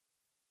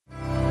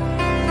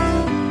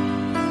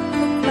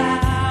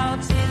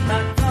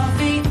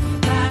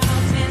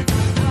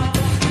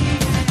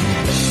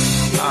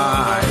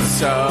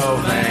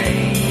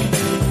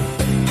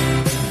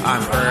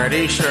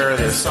sure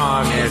this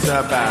song is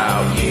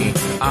about ye.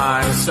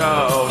 I'm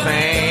so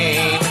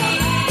vain.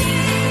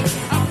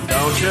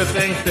 Don't you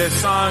think this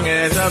song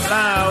is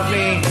about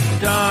me?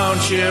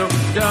 Don't you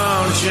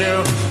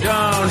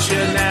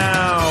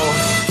now?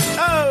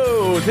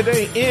 Oh,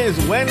 today is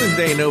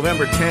Wednesday,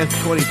 November 10th,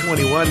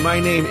 2021.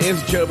 My name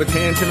is Joe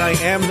Betance, and I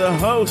am the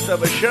host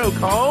of a show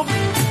called,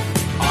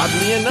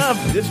 oddly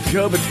enough, This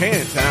Joe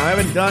Betance. Now, I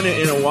haven't done it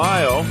in a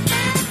while.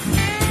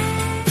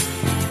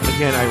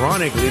 Again,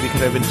 ironically,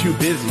 because I've been too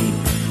busy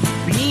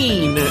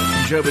being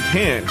Joe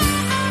Betance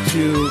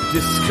to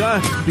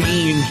discuss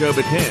being Joe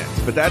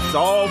Betance. But that's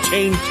all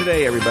changed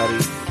today, everybody.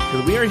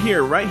 Because we are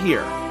here, right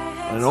here,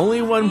 in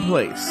only one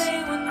place.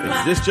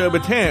 It's This Joe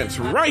Betance,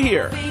 right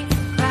here,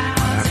 on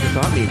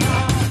Afterthought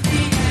Media.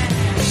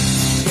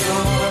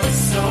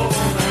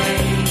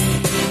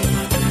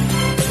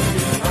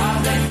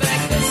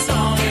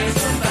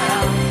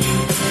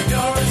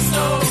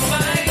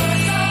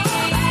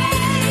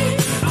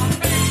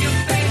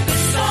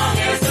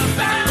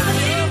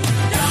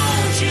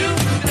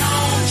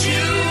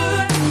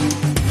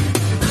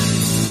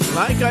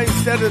 Like I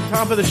said at the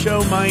top of the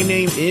show, my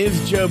name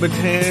is Joe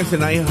Betance,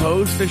 and I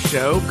host a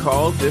show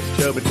called This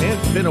Joe Betance.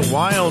 It's been a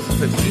while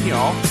since I've seen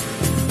y'all,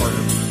 or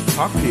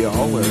talked to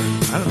y'all, or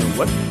I don't know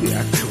what the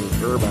actual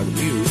verb I would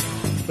use.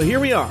 But here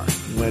we are,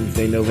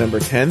 Wednesday, November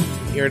 10th,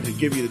 here to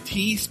give you the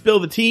tea, spill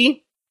the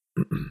tea,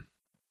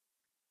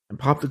 and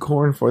pop the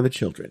corn for the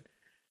children.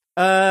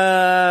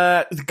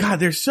 God,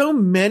 there's so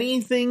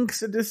many things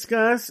to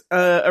discuss.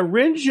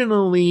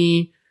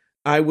 Originally,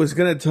 I was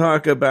going to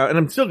talk about, and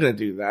I'm still going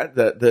to do that,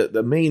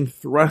 the main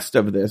thrust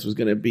of this was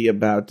going to be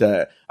about,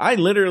 I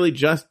literally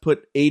just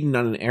put Aiden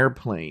on an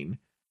airplane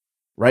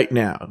right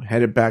now,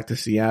 headed back to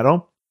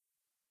Seattle.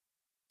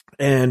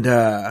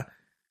 And,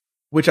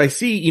 which I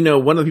see, you know,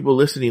 one of the people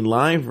listening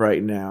live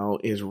right now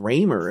is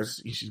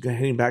Ramers. She's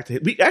heading back to,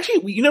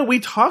 we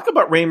talk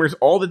about Ramers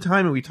all the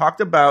time, and we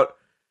talked about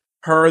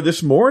her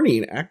this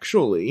morning,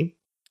 actually.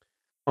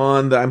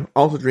 I'm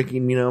also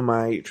drinking,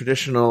 my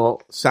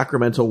traditional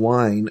sacramental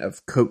wine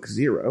of Coke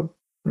Zero.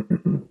 If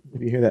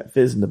you hear that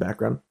fizz in the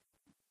background.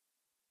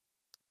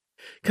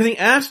 Because he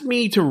asked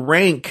me to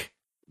rank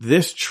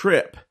this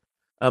trip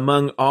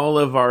among all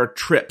of our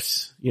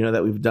trips,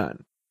 that we've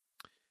done.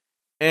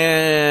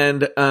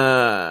 And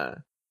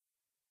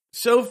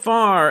so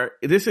far,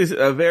 this is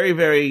a very,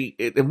 very,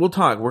 and we're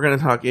going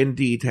to talk in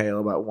detail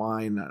about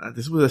wine.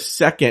 This was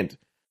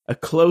a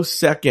close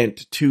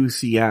second to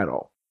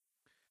Seattle.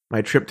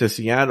 My trip to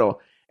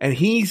Seattle. And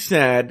he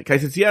said, I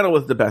said Seattle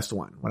was the best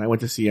one when I went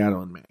to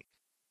Seattle in May.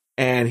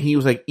 And he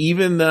was like,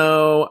 even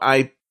though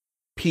I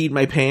peed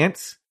my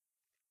pants,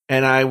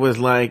 and I was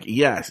like,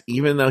 yes,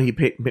 even though you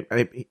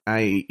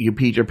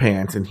peed your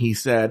pants. And he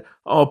said,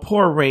 oh,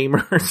 poor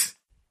Ramers.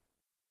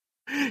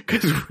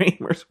 Because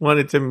Ramers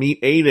wanted to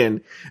meet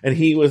Aiden, and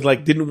he was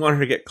like, didn't want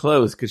her to get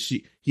close because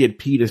he had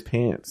peed his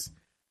pants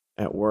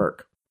at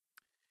work.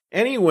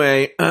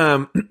 Anyway,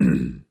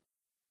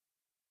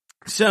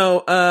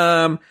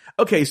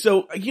 okay,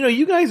 so,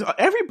 you guys,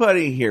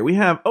 everybody here, we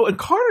have, and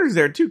Carter's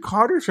there too.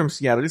 Carter's from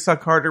Seattle. I just saw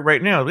Carter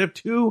right now. We have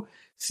 2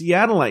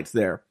 Seattleites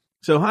there.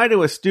 So hi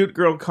to Astute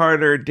Girl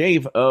Carter,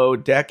 Dave O,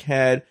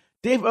 Deckhead.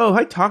 Dave O,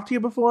 I talked to you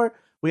before.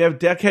 We have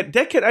Deckhead.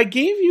 Deckhead, I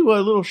gave you a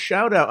little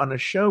shout out on a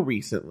show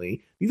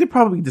recently. These are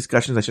probably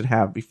discussions I should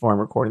have before I'm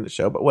recording the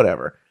show, but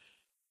whatever.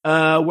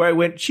 Where I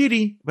went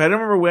chitty, but I don't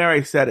remember where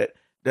I said it.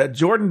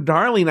 Jordan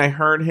Darling, I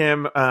heard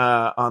him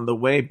on the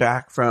way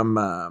back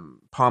from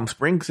Palm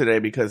Springs today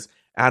because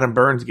Adam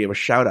Burns gave a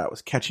shout out.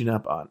 Was catching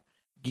up on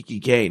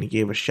Geeky Gay, and he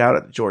gave a shout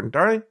out to Jordan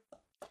Darling.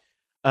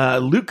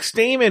 Luke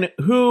Stamen,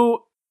 who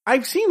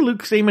I've seen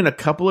Luke Stamen a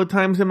couple of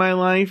times in my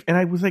life, and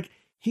I was like,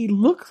 he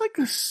looks like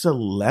a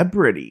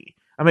celebrity.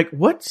 I'm like,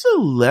 what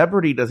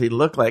celebrity does he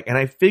look like? And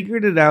I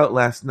figured it out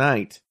last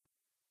night.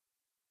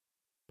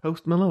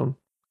 Post Malone.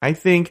 I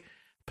think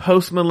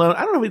Post Malone.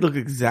 I don't know if he looks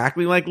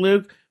exactly like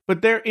Luke,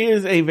 but there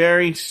is a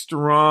very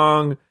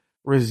strong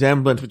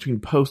resemblance between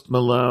Post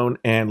Malone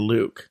and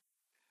Luke.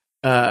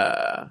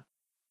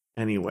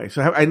 Anyway,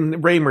 so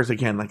and Ramers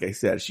again, like I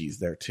said, she's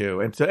there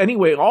too. And so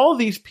anyway, all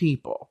these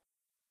people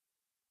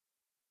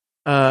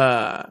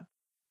are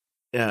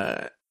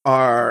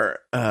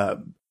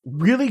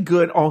really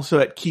good also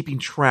at keeping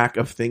track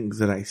of things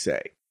that I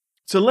say.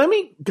 So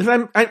because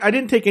I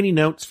didn't take any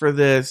notes for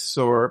this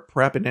or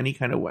prep in any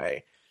kind of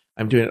way.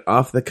 I'm doing it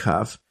off the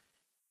cuff.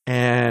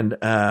 And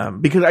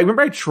because I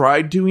remember I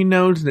tried doing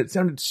notes and it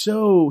sounded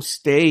so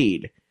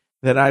staid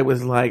that I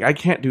was like, I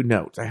can't do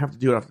notes. I have to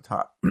do it off the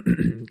top.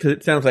 Because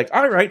it sounds like,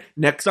 all right,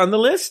 next on the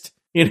list.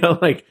 And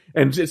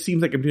it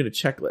seems like I'm doing a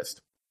checklist.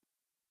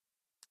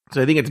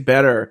 So I think it's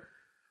better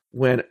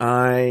when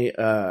I,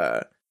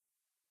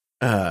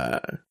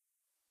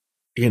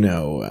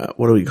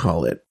 what do we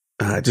call it?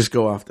 Just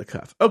go off the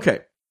cuff. Okay.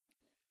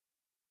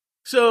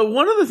 So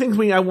one of the things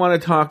I want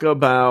to talk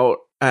about,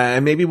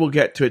 and maybe we'll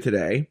get to it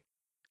today,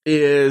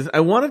 is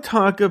I want to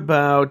talk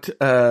about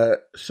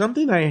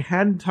something I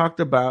hadn't talked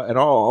about at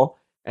all,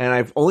 and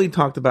I've only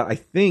talked about, I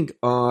think,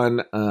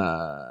 on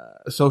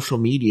social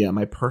media,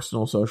 my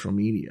personal social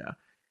media.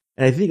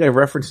 And I think I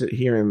referenced it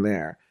here and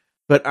there.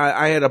 But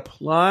I had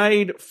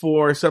applied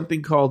for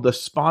something called the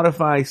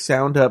Spotify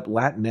Sound Up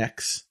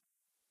Latinx.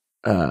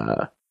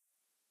 I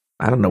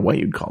don't know what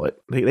you'd call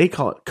it. They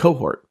call it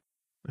cohort.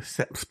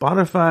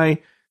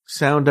 Spotify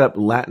Sound Up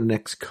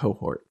Latinx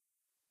cohort.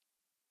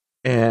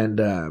 And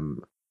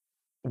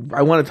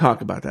I want to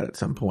talk about that at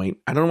some point.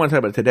 I don't want to talk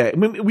about it today. I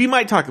mean, we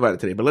might talk about it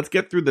today, but let's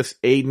get through this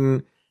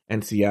Aiden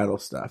and Seattle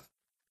stuff.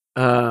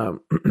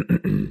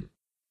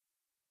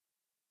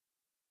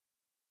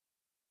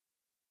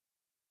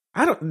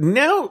 I don't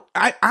know.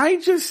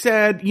 I just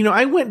said,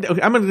 I went,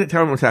 okay, I'm going to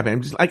tell them what's happening.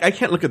 I'm just like, I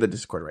can't look at the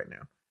Discord right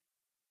now.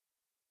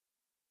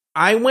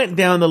 I went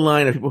down the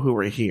line of people who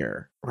were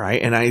here,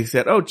 right? And I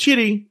said, oh,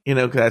 Chitty,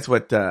 because that's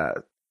what,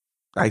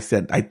 I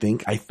said, I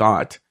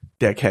thought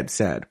Deck had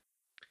said.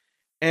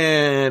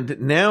 And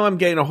now I'm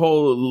getting a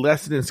whole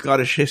lesson in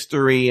Scottish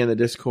history in the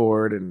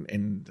Discord,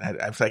 and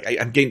I was like,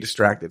 I'm getting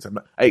distracted. So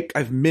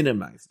I've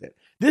minimized it.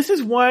 This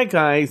is why,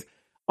 guys,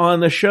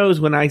 on the shows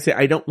when I say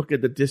I don't look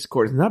at the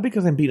Discord, it's not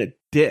because I'm being a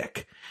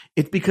dick.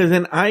 It's because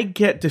then I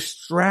get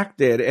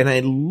distracted and I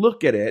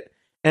look at it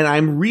and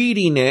I'm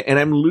reading it and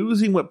I'm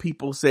losing what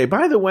people say.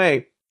 By the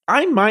way,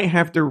 I might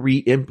have to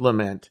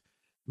re-implement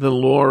the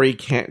Lori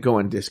can't go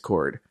on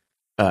Discord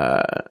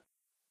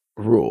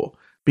rule,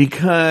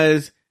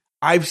 because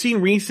I've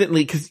seen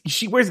recently, because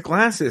she wears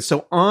glasses,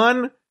 so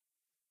on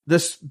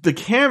the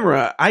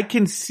camera, I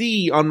can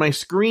see on my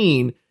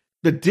screen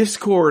the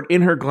Discord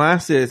in her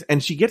glasses,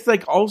 and she gets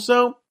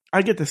also,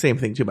 I get the same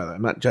thing too, by the way,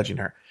 I'm not judging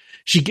her.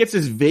 She gets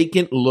this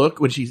vacant look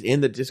when she's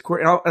in the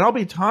Discord, and I'll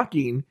be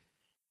talking,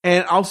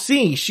 and I'll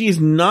see she's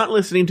not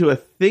listening to a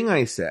thing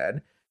I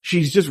said.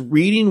 She's just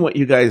reading what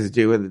you guys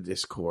do in the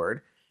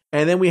Discord.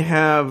 And then we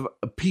have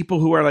people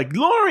who are like,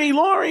 Lori.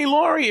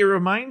 It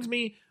reminds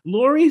me,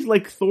 Lori's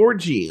like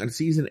Thorgy on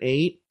season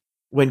 8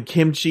 when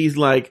Kimchi's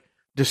like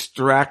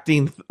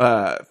distracting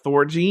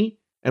Thorgy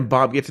and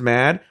Bob gets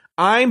mad.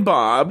 I'm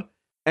Bob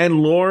and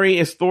Lori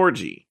is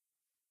Thorgy.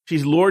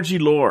 She's Lorgy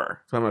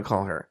Lore. That's what I'm going to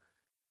call her.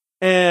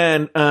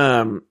 And,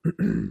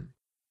 and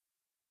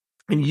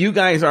you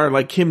guys are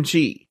like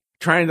Kimchi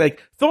trying to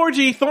like,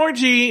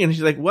 Thorgy. And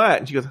she's like, what?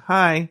 And she goes,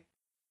 hi.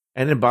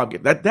 And then Bob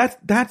gets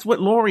that's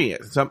what Lori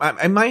is. So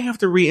I might have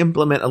to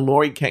re-implement a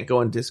Lori can't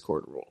go on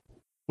Discord rule,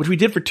 which we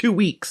did for 2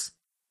 weeks.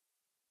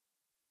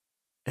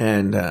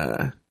 And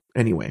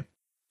anyway,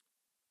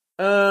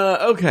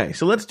 okay,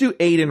 so let's do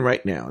Aiden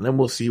right now, and then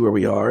we'll see where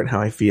we are and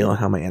how I feel and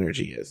how my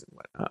energy is and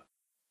whatnot.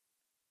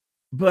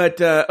 But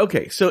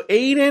okay, so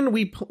Aiden,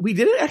 we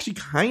did it actually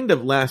kind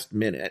of last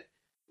minute.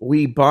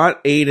 We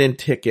bought Aiden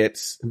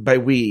tickets.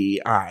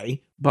 I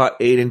bought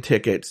Aiden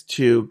tickets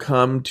to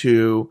come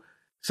to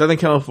Southern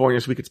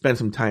California so we could spend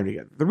some time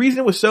together. The reason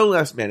it was so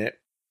last minute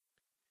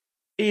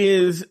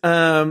is,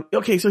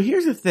 okay, so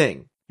here's the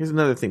thing. Here's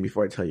another thing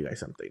before I tell you guys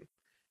something.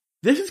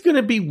 This is going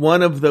to be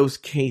one of those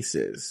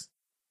cases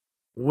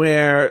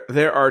where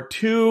there are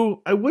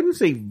two, I wouldn't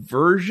say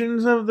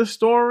versions of the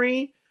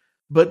story,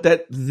 but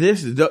that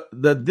this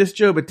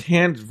Joe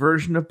Betance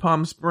version of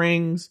Palm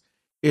Springs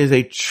is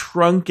a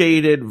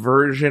truncated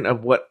version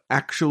of what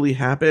actually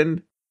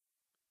happened.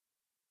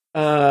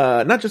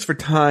 Not just for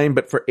time,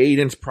 but for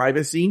Aiden's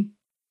privacy.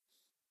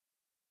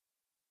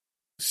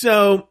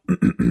 So,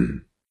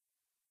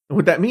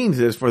 what that means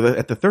is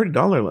at the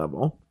 $30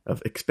 level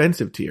of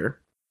expensive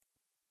tier,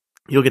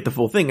 you'll get the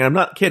full thing. And I'm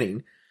not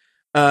kidding.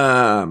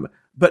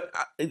 But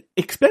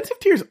expensive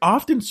tier is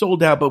often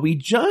sold out, but we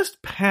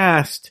just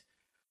passed,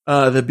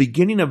 the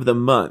beginning of the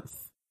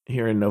month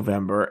here in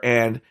November,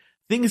 and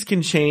things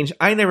can change.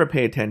 I never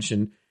pay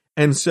attention.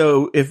 And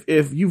so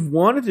if you've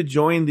wanted to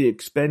join the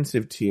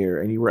expensive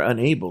tier and you were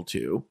unable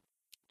to,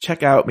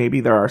 check out, maybe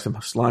there are some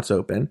slots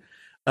open.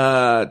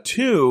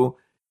 2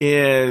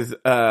 is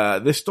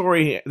this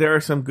story, there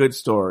are some good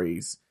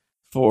stories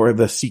for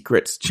the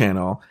Secrets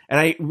channel. And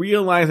I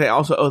realize I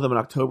also owe them an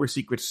October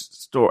Secrets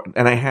story,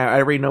 and I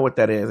already know what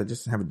that is. I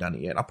just haven't done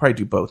it yet. I'll probably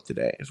do both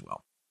today as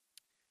well.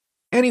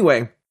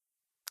 Anyway,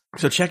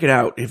 so check it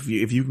out if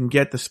you can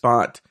get the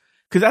spot.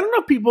 Because I don't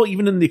know if people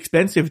even in the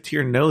expensive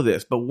tier know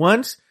this, but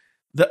once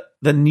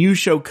the new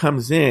show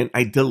comes in,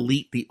 I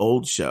delete the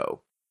old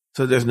show.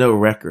 So there's no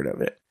record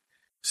of it.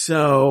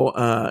 So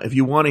if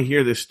you want to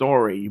hear this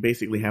story, you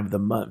basically have the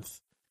month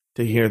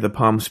to hear the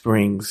Palm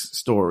Springs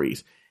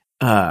stories.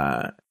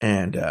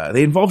 And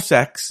they involve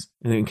sex,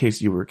 in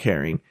case you were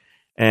caring.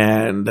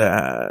 And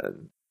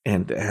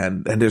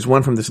there's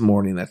one from this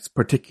morning that's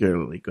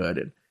particularly good,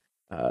 and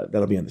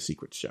that'll be on the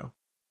Secrets show.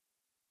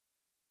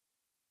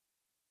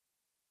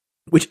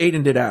 Which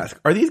Aiden did ask,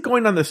 are these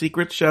going on the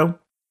Secrets show?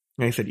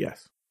 And I said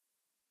yes.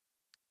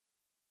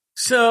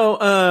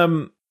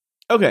 So,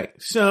 okay.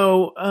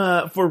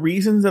 So, for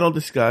reasons that I'll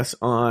discuss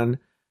on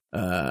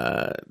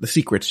the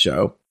Secrets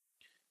show,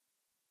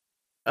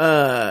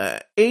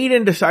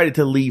 Aiden decided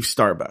to leave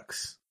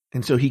Starbucks.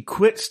 And so he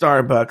quit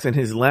Starbucks, and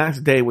his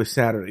last day was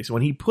Saturday. So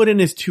when he put in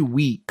his 2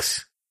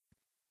 weeks,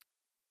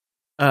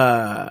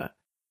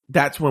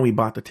 that's when we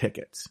bought the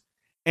tickets.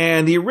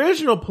 And the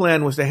original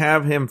plan was to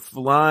have him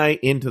fly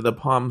into the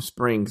Palm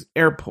Springs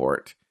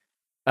airport.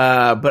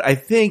 But I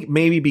think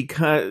maybe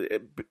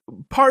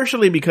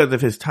partially because of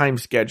his time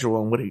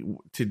schedule and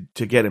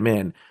to get him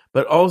in,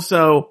 but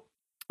also,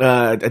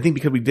 I think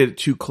because we did it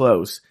too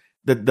close,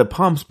 the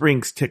Palm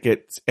Springs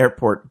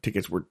airport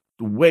tickets were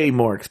way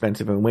more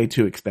expensive and way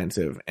too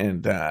expensive.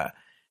 And,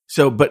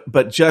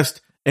 but just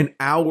an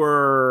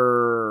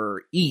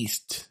hour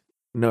east,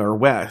 or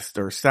west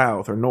or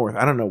south or north,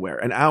 I don't know where,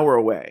 an hour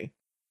away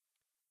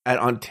at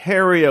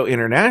Ontario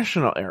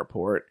International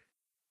Airport,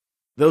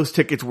 those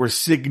tickets were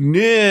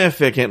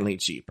significantly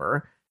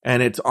cheaper,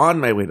 and it's on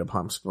my way to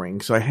Palm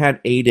Springs. So I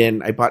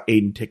bought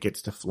Aiden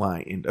tickets to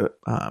fly into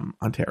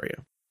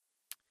Ontario.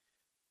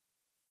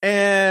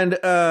 And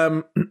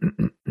oh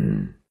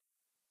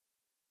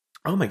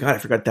my God, I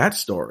forgot that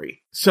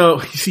story.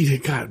 So you see,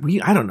 God,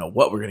 I don't know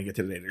what we're gonna get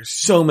to today. There's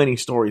so many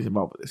stories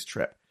involved with this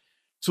trip.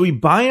 So we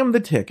buy him the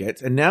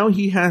tickets, and now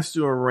he has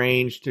to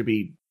arrange to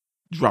be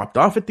dropped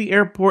off at the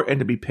airport and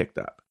to be picked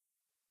up.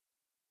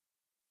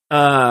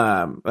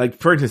 Like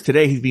for instance,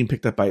 today he's being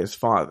picked up by his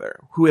father,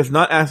 who has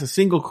not asked a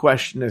single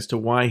question as to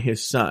why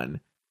his son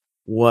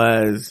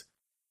was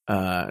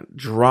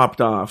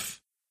dropped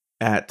off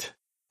at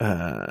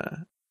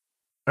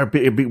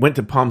went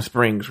to Palm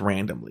Springs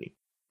randomly.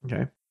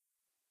 Okay.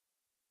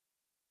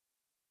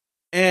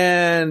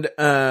 And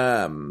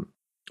oh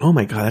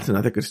my God, that's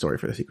another good story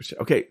for the secret show.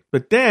 Okay,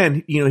 but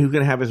then he was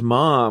gonna have his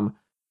mom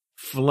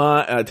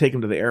take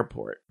him to the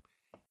airport.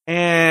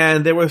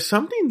 And there was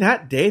something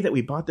that day that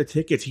we bought the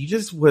tickets. He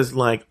just was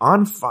like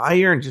on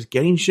fire and just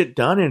getting shit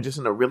done and just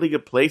in a really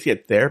good place. He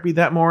had therapy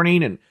that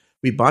morning, and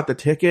we bought the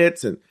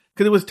tickets, and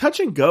because it was touch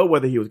and go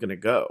whether he was going to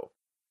go.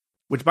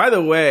 Which, by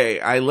the way,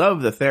 I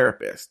love the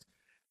therapist,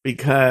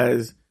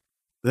 because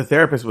the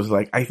therapist was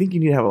like, I think you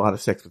need to have a lot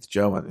of sex with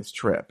Joe on this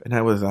trip. And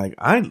I was like,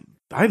 I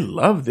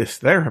love this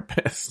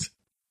therapist.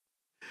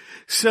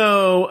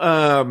 So,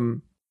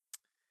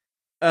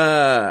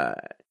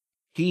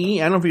 I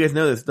don't know if you guys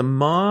know this, the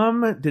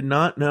mom did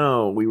not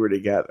know we were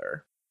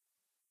together.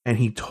 And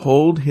he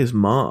told his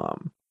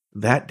mom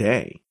that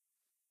day.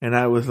 And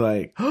I was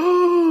like,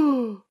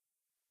 oh,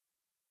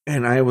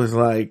 and I was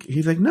like,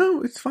 he's like,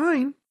 no, it's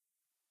fine.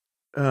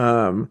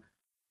 And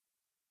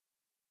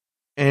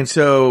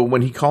so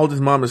when he called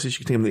his mom to say she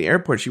could take him to the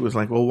airport, she was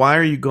like, well, why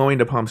are you going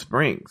to Palm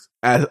Springs?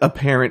 As a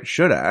parent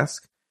should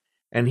ask.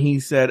 And he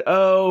said,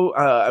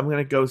 I'm going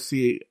to go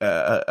see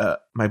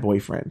my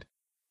boyfriend.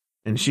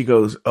 And she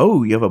goes,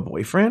 oh, you have a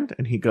boyfriend?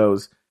 And he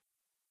goes,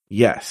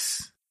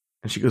 yes.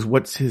 And she goes,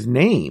 what's his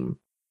name?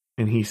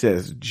 And he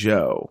says,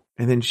 Joe.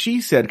 And then she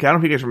said, I don't know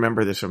if you guys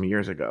remember this from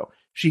years ago,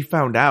 she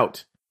found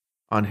out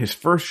on his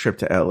first trip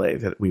to LA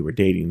that we were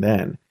dating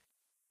then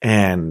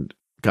and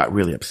got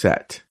really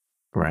upset,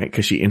 right?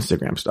 Because she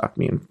Instagram stalked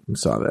me and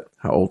saw that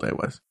how old I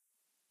was.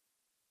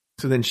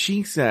 So then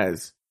she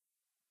says,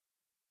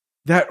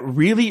 that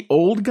really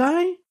old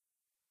guy?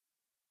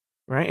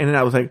 Right? And then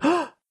I was like,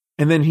 oh.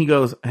 And then he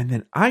goes,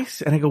 and I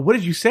go, what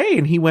did you say?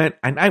 And he went,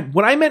 when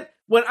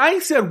I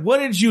said, what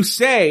did you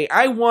say?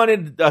 I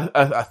wanted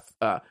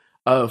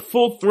a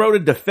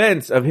full-throated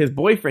defense of his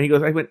boyfriend. He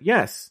goes, I went,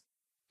 yes.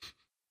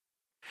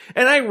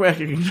 And I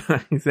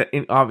recognize that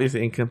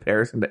obviously in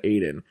comparison to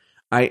Aiden,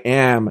 I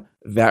am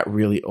that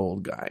really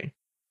old guy.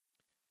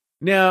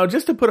 Now,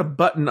 just to put a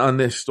button on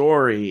this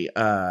story,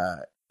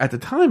 at the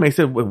time I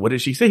said, well, what did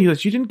she say? He goes,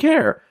 she didn't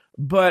care.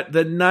 But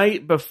the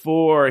night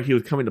before he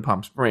was coming to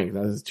Palm Springs,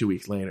 this is 2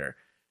 weeks later,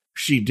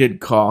 she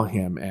did call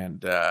him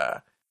and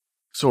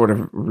sort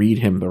of read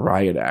him the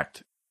riot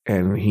act.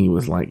 And he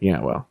was like,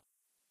 yeah, well,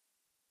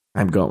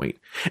 I'm going.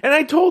 And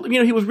I told him,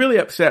 he was really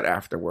upset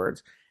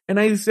afterwards. And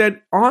I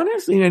said,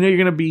 honestly, I know you're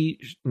going to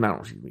be,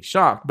 not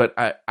shocked, but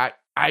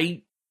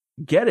I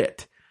get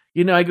it.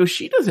 I go,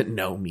 she doesn't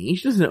know me.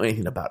 She doesn't know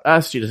anything about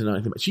us. She doesn't know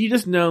anything about, she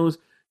just knows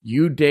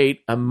you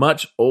date a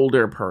much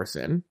older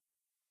person.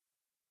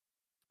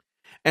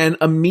 And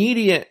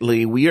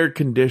immediately we are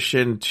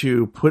conditioned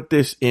to put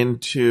this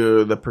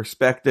into the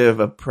perspective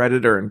of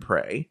predator and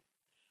prey.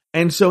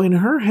 And so in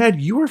her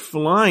head, you are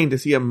flying to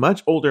see a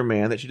much older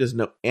man that she doesn't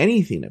know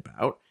anything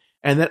about,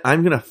 and that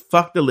I'm going to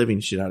fuck the living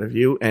shit out of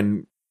you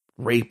and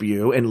rape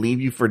you and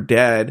leave you for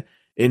dead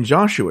in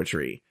Joshua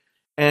Tree.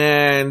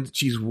 And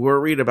she's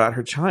worried about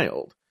her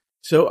child.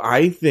 So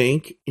I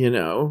think,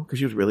 because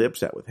she was really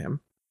upset with him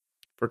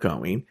for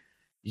going,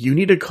 you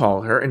need to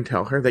call her and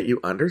tell her that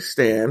you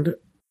understand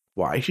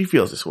why she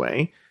feels this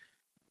way.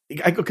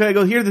 I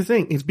go, here's the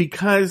thing. It's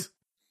because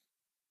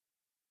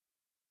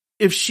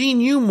if she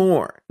knew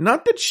more,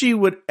 not that she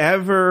would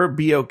ever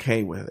be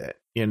okay with it,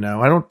 I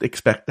don't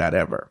expect that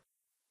ever.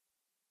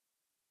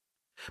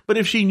 But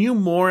if she knew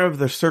more of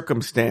the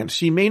circumstance,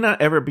 she may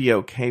not ever be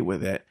okay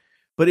with it,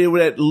 but it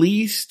would at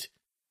least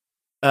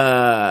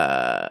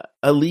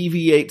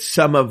alleviate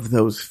some of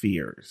those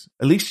fears.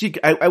 At least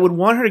I would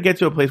want her to get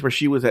to a place where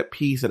she was at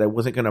peace that I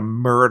wasn't going to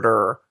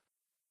murder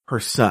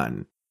her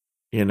son,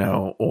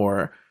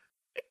 or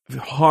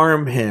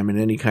harm him in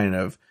any kind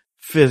of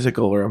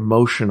physical or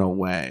emotional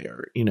way,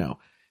 or,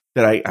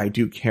 that I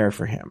do care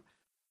for him,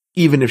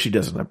 even if she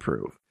doesn't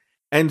approve.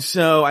 And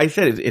so I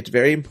said, it's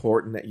very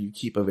important that you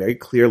keep a very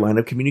clear line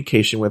of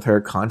communication with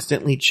her,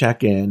 constantly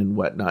check in and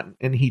whatnot.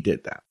 And he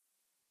did that.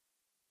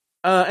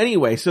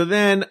 Anyway, so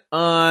then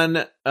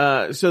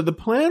so the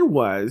plan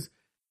was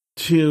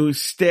to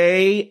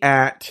stay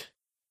at,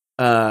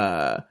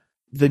 the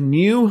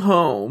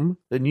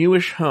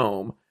newish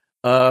home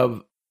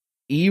of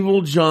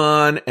Evil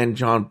John and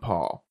John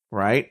Paul,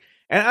 right?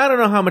 And I don't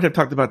know how much I've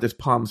talked about this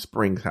Palm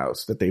Springs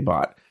house that they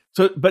bought.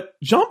 So, but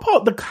John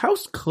Paul, the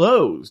house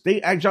closed.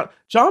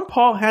 John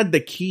Paul had the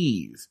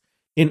keys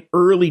in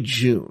early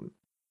June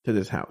to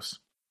this house.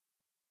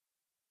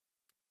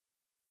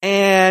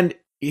 And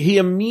he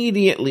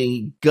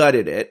immediately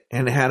gutted it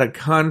and had a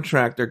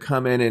contractor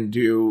come in and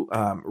do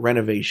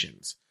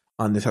renovations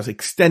on this house,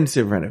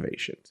 extensive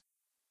renovations.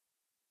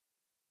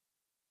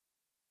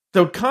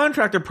 So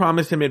contractor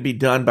promised him it'd be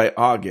done by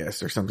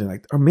August or something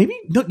like that. Or maybe,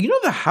 no,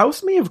 the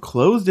house may have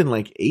closed in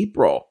like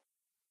April.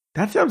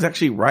 That sounds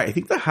actually right. I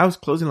think the house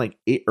closed in like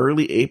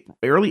early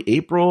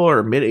April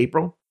or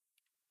mid-April.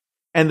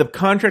 And the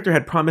contractor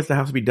had promised the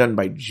house to be done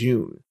by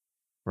June,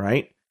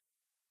 right?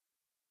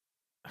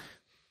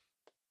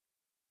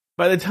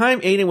 By the time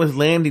Aiden was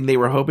landing, they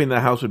were hoping the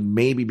house would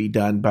maybe be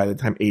done by the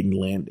time Aiden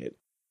landed.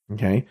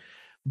 Okay.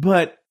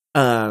 But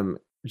John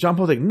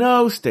Paul's like,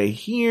 no, stay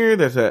here.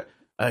 There's a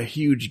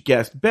huge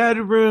guest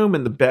bedroom,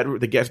 and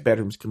the guest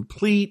bedroom's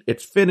complete.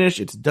 It's finished.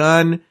 It's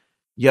done.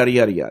 Yada,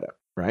 yada, yada.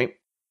 Right?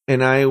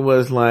 And I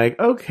was like,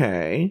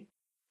 okay.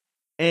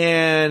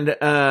 And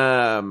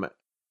now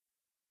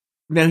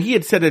he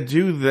had said to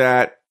do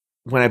that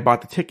when I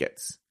bought the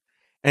tickets.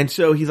 And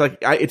so he's like,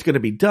 it's going to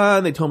be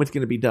done. They told me it's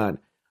going to be done.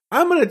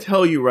 I'm going to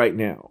tell you right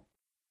now,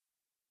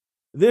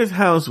 this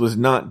house was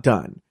not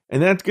done.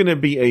 And that's going to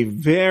be a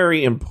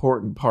very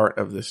important part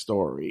of the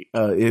story,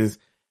 is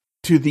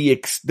to the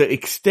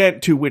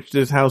extent to which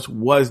this house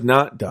was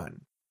not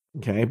done.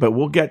 Okay, but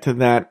we'll get to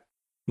that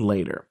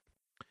later.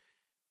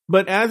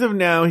 But as of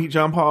now,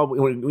 John Paul,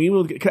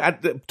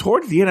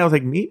 towards the end, I was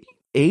like, maybe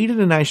Aiden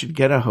and I should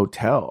get a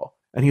hotel.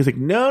 And he was like,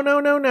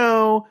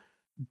 no,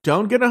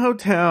 don't get a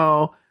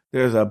hotel.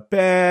 There's a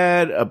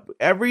bed.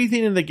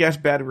 Everything in the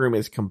guest bedroom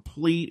is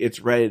complete. It's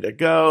ready to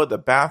go. The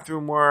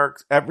bathroom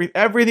works.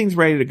 Everything's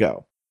ready to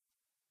go.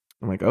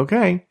 I'm like,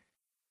 okay.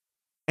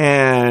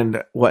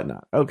 And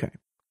whatnot. Okay.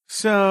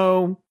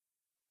 So,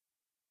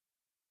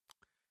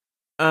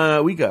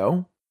 we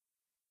go.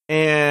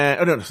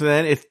 And, so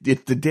then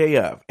it's the day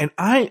of. And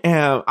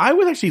I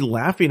was actually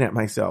laughing at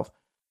myself.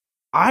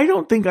 I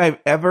don't think I've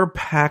ever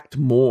packed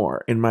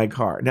more in my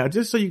car. Now,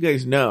 just so you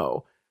guys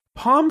know,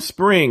 Palm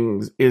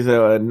Springs is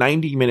a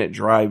 90-minute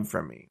drive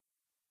from me.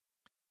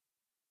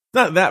 It's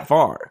not that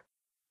far.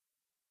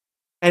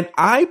 And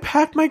I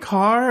packed my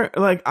car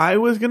like I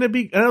was going to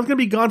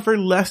be gone for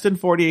less than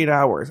 48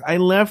 hours. I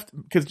left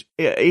because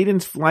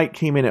Aiden's flight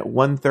came in at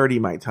 1:30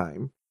 my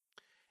time.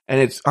 And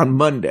it's on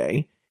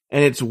Monday.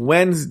 And it's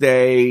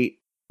Wednesday.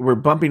 We're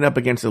bumping up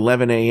against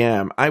 11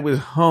 a.m. I was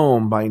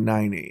home by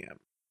 9 a.m.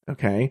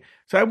 Okay.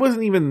 So I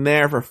wasn't even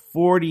there for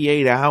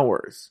 48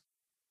 hours.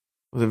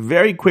 It was a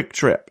very quick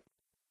trip.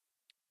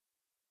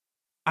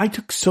 I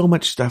took so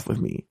much stuff with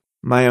me.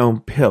 My own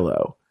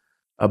pillow,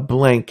 a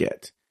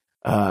blanket.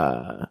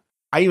 I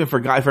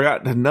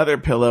forgot another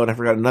pillow, and I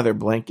forgot another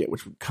blanket,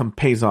 which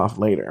pays off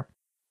later.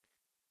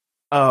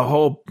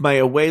 My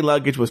away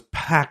luggage was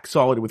packed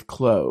solid with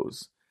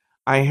clothes.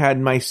 I had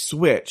my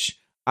Switch.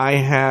 I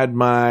had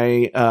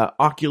my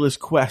Oculus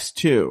Quest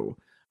 2.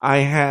 I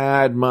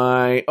had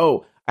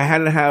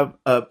to have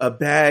a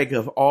bag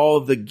of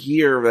all the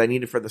gear that I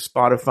needed for the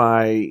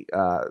Spotify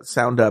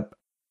Sound Up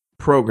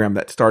program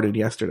that started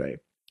yesterday.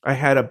 I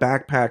had a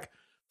backpack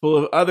full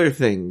of other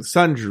things,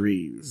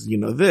 sundries,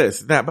 this,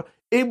 that. But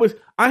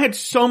I had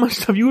so much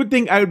stuff. You would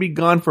think I would be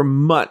gone for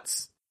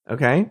months.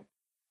 Okay?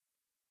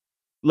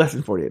 Less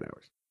than 48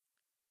 hours.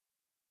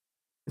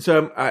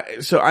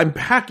 So I'm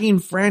packing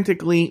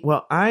frantically.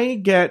 Well, I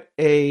get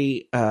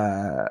a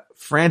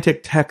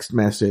frantic text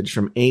message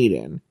from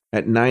Aiden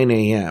at 9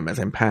 a.m. as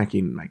I'm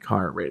packing my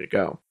car ready to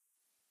go.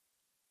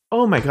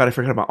 Oh my God, I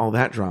forgot about all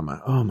that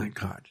drama. Oh my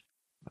God.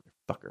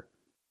 Motherfucker.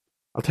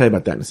 I'll tell you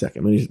about that in a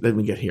second. Let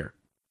me get here.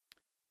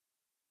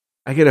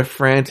 I get a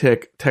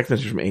frantic text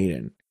message from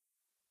Aiden.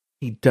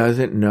 He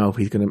doesn't know if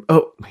he's going to...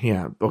 Oh,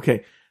 yeah.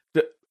 Okay.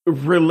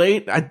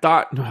 I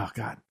thought... Oh,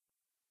 God.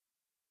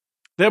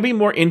 There'll be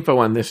more info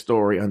on this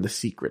story on the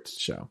Secrets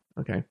show.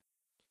 Okay.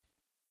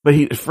 But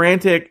he's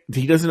frantic.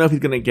 He doesn't know if he's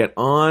going to get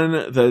on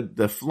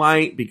the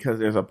flight because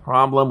there's a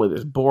problem with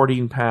his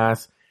boarding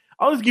pass.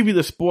 I'll just give you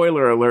the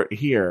spoiler alert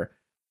here.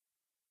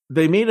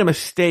 They made a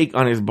mistake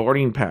on his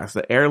boarding pass.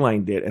 The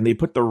airline did, and they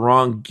put the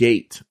wrong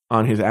gate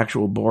on his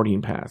actual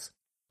boarding pass.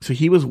 So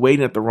he was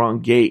waiting at the wrong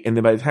gate, and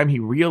then by the time he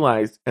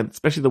realized, and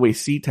especially the way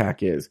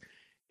SeaTac is,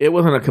 it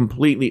was on a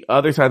completely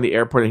other side of the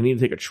airport, and he needed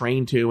to take a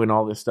train to and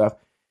all this stuff.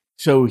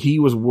 So he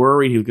was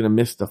worried he was going to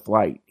miss the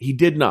flight. He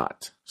did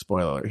not.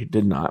 Spoiler alert, he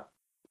did not.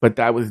 But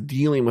I was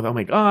dealing with, oh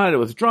my God, it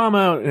was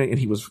drama, and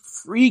he was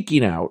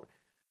freaking out.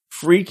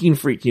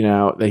 freaking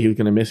out that he was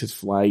going to miss his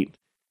flight.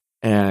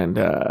 And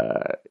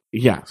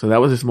yeah, so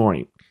that was this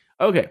morning.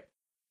 Okay.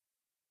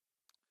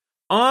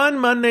 On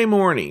Monday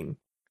morning,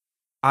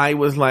 I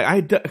was like,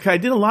 I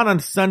did a lot on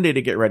Sunday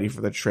to get ready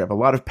for the trip, a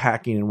lot of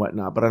packing and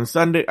whatnot. But on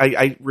Sunday,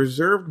 I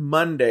reserved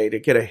Monday to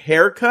get a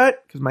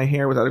haircut because my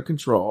hair was out of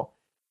control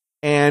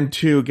and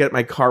to get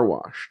my car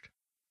washed.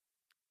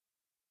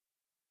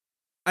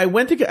 I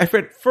went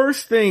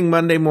first thing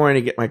Monday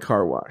morning to get my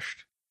car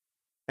washed.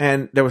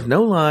 And there was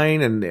no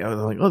line, and I was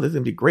like, oh, this is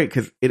going to be great.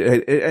 Because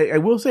I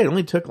will say it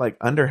only took like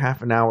under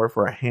half an hour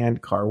for a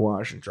hand car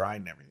wash and dry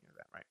and everything like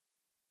that, right?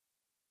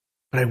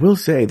 But I will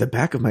say the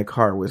back of my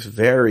car was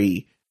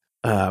very,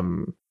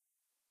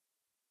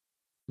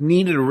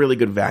 needed a really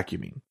good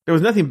vacuuming. There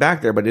was nothing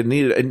back there, but it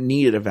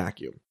needed a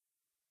vacuum.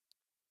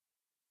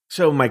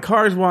 So my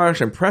car's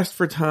washed, I'm pressed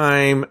for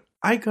time.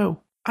 I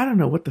don't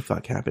know what the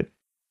fuck happened.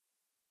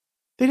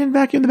 They didn't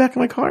vacuum the back of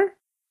my car?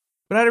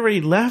 But I'd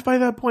already left by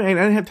that point. I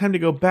didn't have time to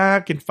go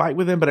back and fight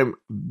with him, but I'm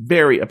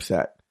very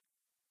upset.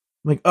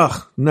 I'm like,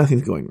 ugh,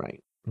 nothing's going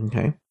right.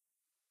 Okay.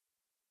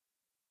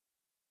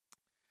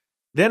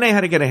 Then I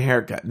had to get a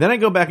haircut. Then I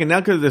go back, and now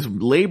because of this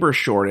labor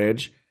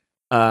shortage,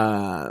 they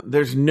don't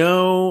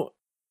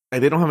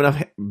have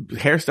enough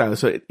hairstylists.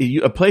 So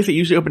a place that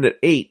usually opened at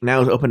 8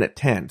 now is open at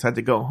 10. So I had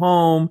to go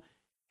home,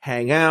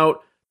 hang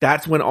out.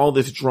 That's when all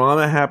this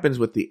drama happens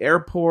with the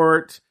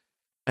airport.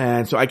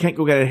 And so I can't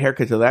go get a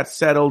haircut till that's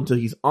settled,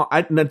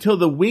 until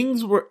the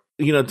wings were,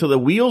 till the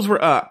wheels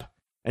were up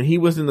and he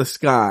was in the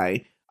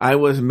sky. I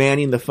was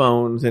manning the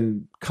phones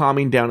and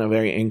calming down a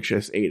very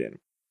anxious Aiden.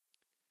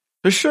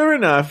 So sure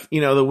enough,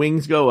 the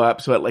wings go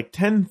up. So at like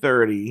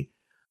 10:30,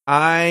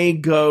 I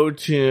go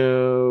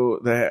to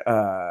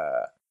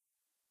the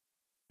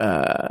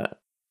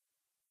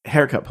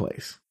haircut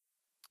place.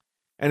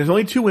 And there's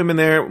only 2 women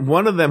there.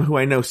 One of them, who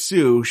I know,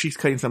 Sue, she's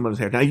cutting someone's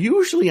hair. Now,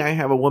 usually I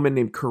have a woman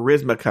named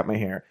Charisma cut my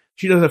hair.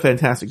 She does a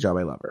fantastic job.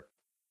 I love her.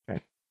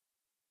 Okay.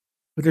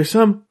 But there's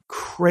some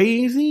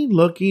crazy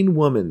looking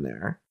woman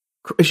there.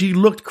 She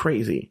looked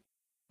crazy,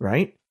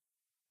 right?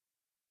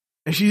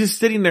 And she's just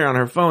sitting there on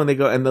her phone.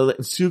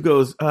 Sue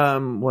goes,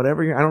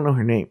 whatever, I don't know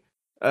her name.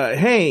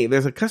 Hey,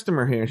 there's a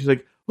customer here. And she's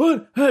like,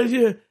 what?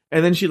 And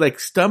then she like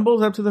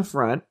stumbles up to the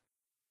front.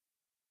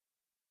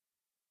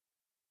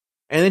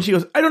 And then she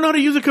goes, I don't know how to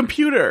use a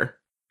computer.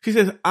 She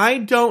says, I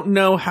don't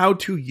know how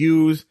to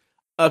use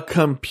a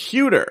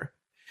computer.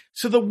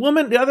 So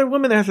the other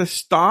woman has to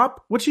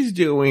stop what she's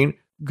doing,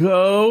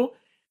 go,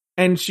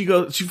 and she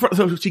goes,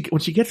 when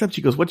she gets up,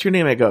 she goes, what's your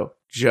name? I go,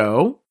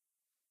 Joe.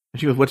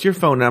 And she goes, what's your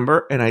phone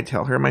number? And I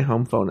tell her my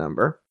home phone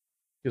number.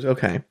 She goes,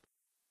 okay.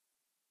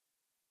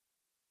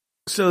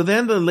 So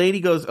then the lady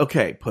goes,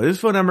 okay, put his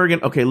phone number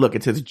again. Okay, look,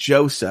 it says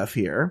Joseph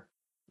here.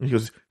 And she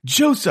goes,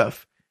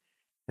 Joseph.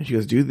 And she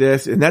goes, do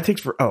this. And that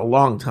takes for a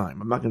long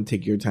time. I'm not going to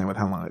take your time with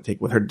how long it takes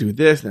with her to do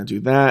this and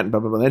do that and blah,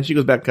 blah, blah. Then she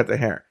goes back and cut the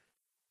hair.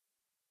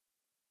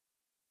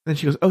 Then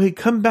she goes, okay,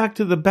 come back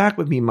to the back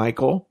with me,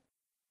 Michael.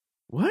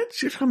 What?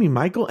 She's calling me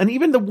Michael? And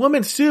even the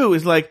woman, Sue,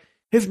 is like,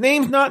 his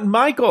name's not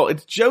Michael.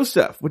 It's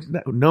Joseph. Which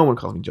no one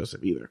calls me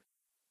Joseph either.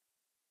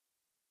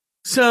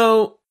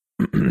 So,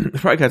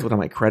 probably guys went on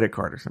my credit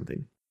card or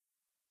something.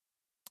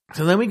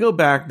 So then we go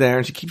back there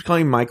and she keeps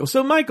calling me Michael.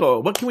 So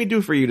Michael, what can we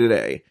do for you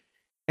today?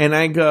 And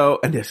I go,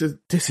 and this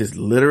is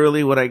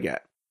literally what I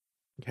get.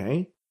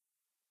 Okay.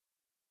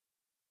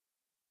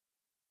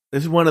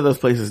 This is one of those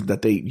places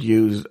that they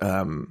use,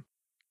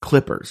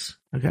 clippers.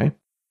 Okay.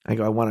 I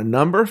go, I want a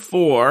number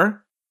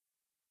 4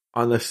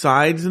 on the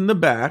sides and the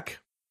back.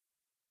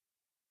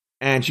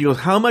 And she goes,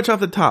 how much off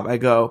the top? I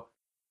go,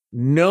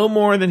 no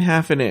more than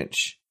half an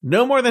inch.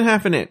 No more than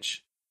half an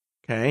inch.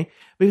 Okay.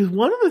 Because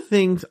one of the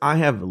things I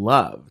have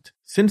loved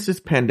since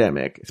this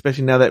pandemic,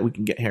 especially now that we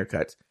can get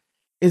haircuts,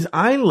 is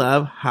I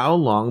love how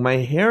long my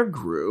hair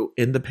grew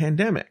in the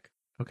pandemic.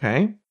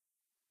 Okay.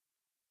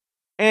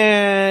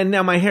 And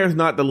now my hair is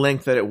not the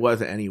length that it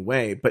was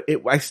anyway, but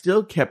I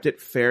still kept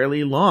it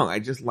fairly long. I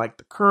just like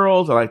the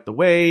curls. I like the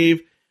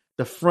wave.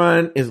 The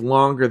front is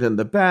longer than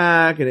the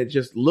back and it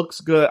just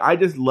looks good. I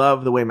just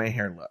love the way my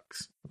hair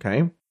looks.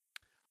 Okay.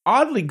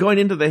 Oddly, going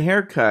into the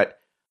haircut,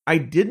 I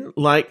didn't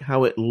like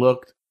how it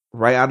looked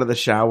right out of the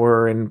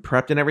shower and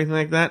prepped and everything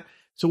like that.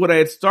 So what I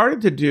had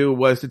started to do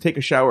was to take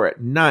a shower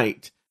at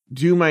night,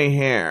 do my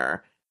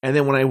hair, and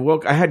then when I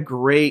woke, I had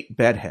great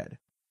bedhead.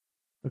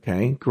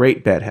 Okay,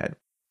 great bedhead.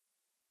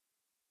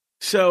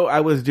 So I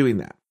was doing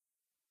that.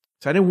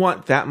 So I didn't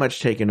want that much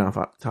taken off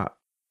up top.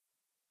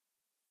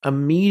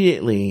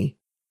 Immediately,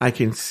 I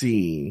can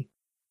see,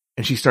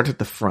 and she starts at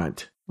the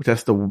front, which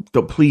that's the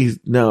please,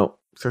 no,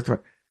 starts at the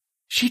front.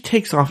 She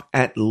takes off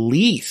at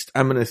least,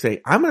 I'm going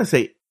to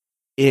say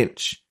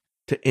inch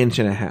to inch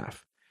and a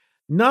half.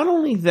 Not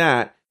only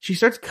that, she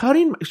starts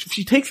cutting,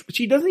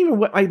 she doesn't even,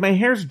 my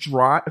hair's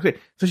dry. Okay,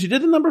 so she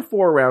did the number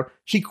 4 round.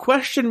 She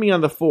questioned me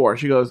on the 4.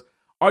 She goes,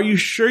 are you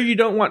sure you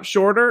don't want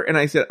shorter? And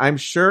I said, I'm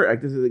sure.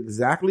 This is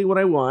exactly what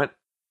I want.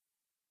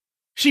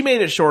 She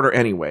made it shorter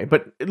anyway,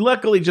 but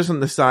luckily just on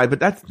the side, but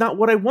that's not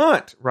what I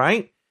want,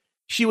 right?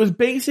 she was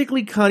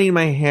basically cutting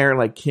my hair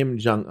like Kim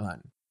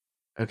Jong-un.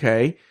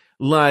 Okay?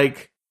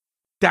 Like,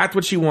 that's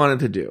what she wanted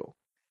to do.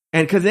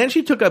 And because then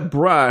she took a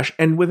brush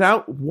and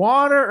without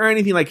water or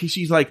anything, like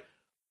she's like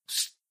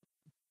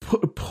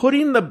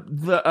putting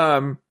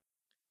the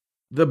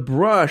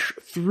brush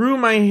through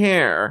my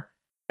hair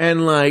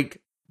and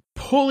like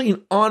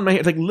pulling on my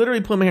hair, like literally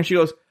pulling my hair. She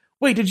goes,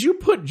 "Wait, did you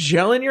put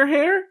gel in your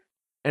hair?"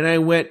 And I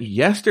went,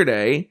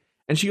 "Yesterday."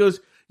 And she goes,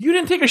 "You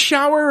didn't take a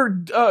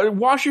shower or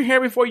wash your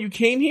hair before you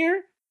came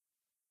here?"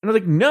 And I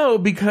was like, "No,"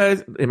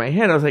 because in my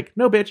head, I was like,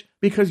 "No, bitch,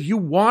 because you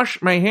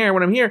wash my hair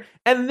when I'm here.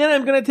 And then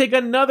I'm going to take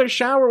another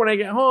shower when I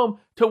get home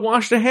to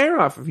wash the hair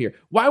off of here.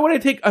 Why would I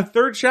take a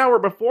third shower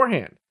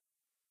beforehand?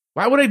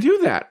 Why would I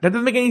do that? That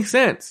doesn't make any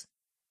sense."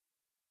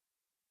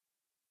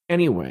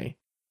 Anyway,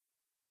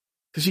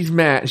 so she's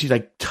mad and she's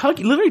like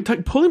literally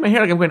pulling my hair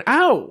like I'm going,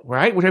 "Ow,"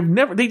 right? Which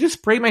they just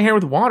spray my hair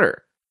with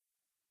water.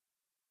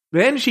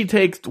 Then she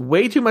takes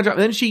way too much off.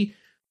 Then she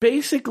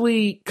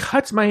basically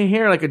cuts my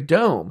hair like a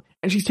dome.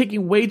 And she's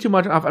taking way too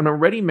much off. I'm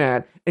already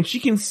mad. And she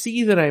can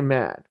see that I'm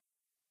mad.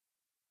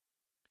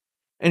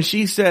 And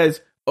she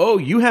says, "Oh,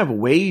 you have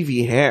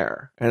wavy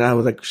hair." And I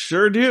was like,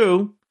 "Sure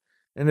do."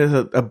 And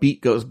there's a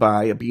beat goes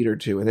by, a beat or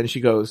two. And then she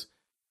goes,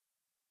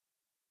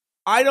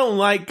 "I don't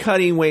like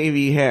cutting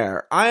wavy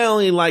hair. I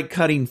only like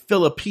cutting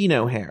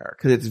Filipino hair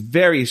because it's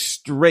very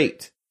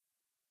straight.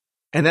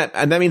 And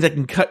that means I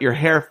can cut your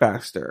hair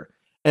faster.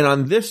 And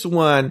on this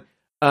one,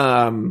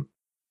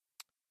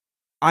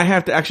 I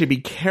have to actually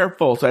be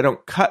careful so I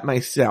don't cut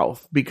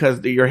myself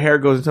because your hair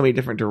goes in so many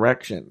different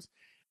directions.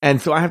 And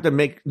so I have to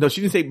no,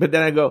 she didn't say, but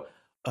then I go,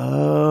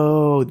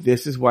 "Oh,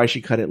 this is why she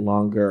cut it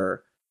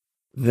longer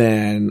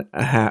than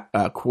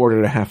a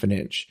quarter to half an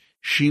inch.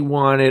 She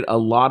wanted a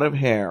lot of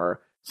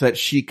hair so that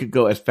she could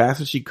go as fast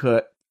as she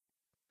could."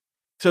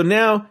 So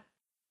now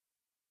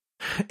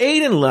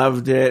Aiden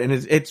loved it, and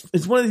it's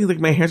one of the things like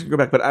my hair's gonna grow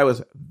back, but I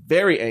was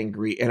very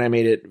angry, and I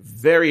made it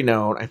very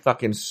known. I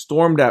fucking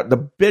stormed out.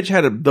 The bitch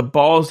had the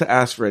balls to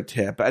ask for a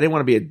tip. I didn't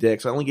want to be a dick,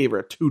 so I only gave her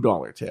a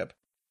 $2 tip.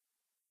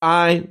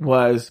 I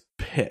was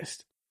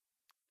pissed.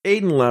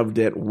 Aiden loved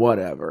it,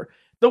 whatever.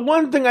 The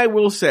one thing I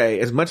will say,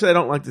 as much as I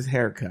don't like this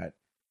haircut,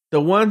 the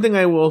one thing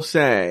I will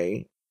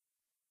say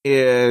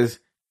is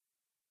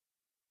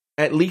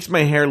at least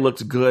my hair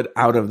looks good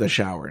out of the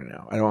shower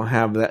now. I don't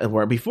have that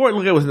where before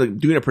I was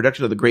doing a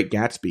production of The Great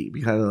Gatsby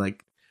because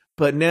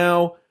but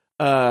now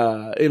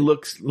it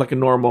looks like a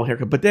normal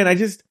haircut. But then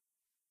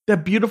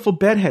that beautiful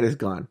bedhead is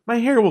gone. My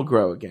hair will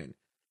grow again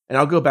and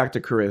I'll go back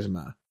to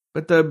charisma,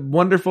 but the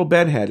wonderful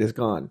bedhead is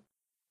gone.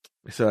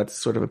 So that's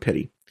sort of a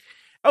pity.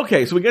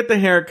 Okay. So we get the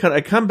haircut.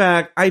 I come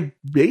back. I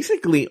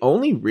basically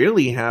only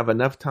really have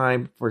enough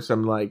time for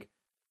some like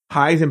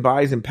highs and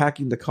buys and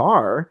packing the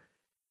car.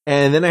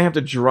 And then I have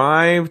to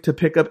drive to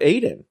pick up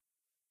Aiden.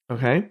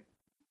 Okay.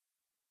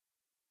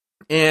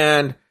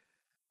 And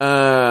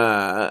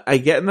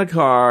I get in the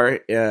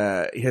car.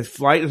 His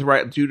flight is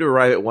due to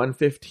arrive at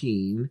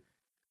 1:15.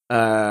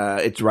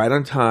 It's right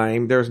on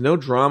time. There's no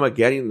drama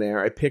getting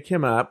there. I pick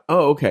him up.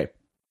 Oh, okay.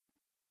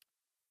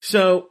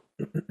 So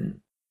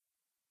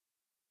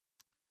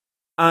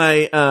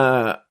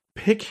I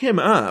pick him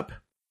up.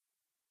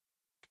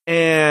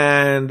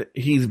 And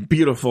he's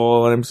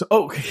beautiful, and I'm so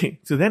okay.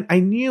 So then I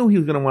knew he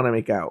was going to want to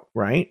make out,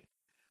 right?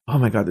 Oh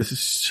my God, this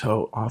is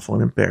so awful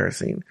and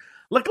embarrassing.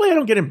 Luckily, I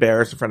don't get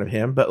embarrassed in front of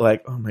him, but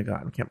like, oh my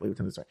God, I can't believe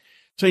it's this way.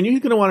 So I knew he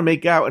was going to want to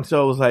make out, and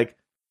so I was like,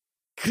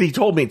 because he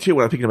told me too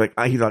when I was picking him,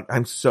 he's like,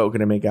 "I'm so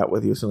going to make out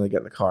with you as soon as I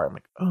get in the car." I'm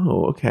like,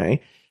 "Oh,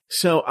 okay."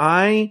 So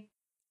I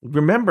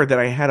remember that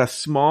I had a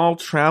small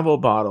travel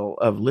bottle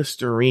of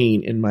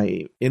Listerine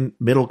in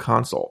middle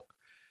console.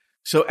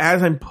 So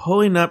as I'm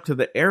pulling up to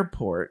the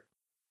airport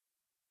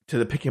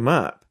to pick him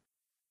up,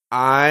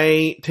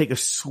 I take a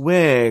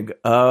swig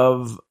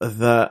of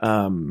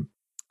the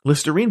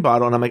Listerine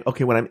bottle, and I'm like,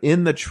 okay, when I'm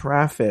in the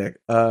traffic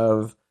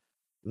of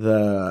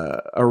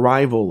the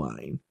arrival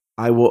line,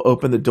 I will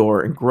open the door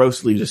and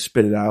grossly just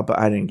spit it out, but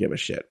I didn't give a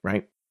shit,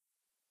 right?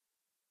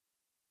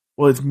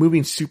 Well, it's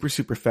moving super,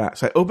 super fast.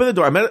 So I open the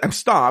door. I'm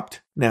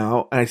stopped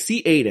now, and I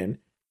see Aiden.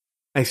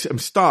 I'm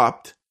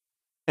stopped.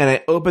 And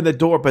I open the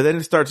door, but then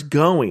it starts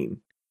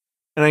going.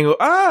 And I go,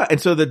 "Ah!" And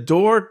so the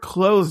door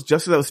closed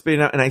just as I was spitting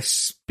out, and I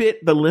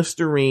spit the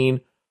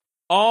Listerine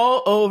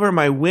all over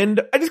my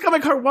window. I just got my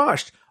car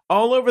washed.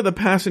 All over the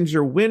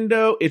passenger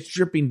window. It's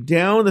dripping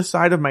down the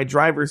side of my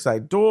driver's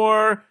side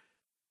door.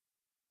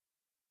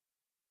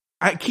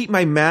 I keep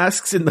my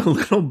masks in the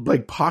little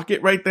like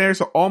pocket right there.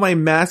 So all my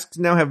masks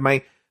now have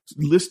my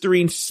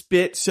Listerine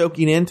spit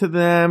soaking into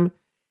them.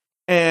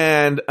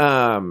 And,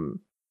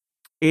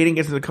 Aiden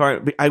gets in the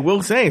car. I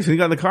will say, so he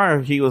got in the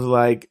car, he was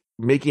like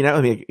making out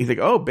with me. He's like,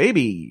 "Oh,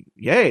 baby,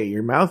 yay,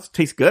 your mouth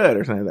tastes good,"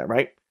 or something like that,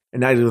 right?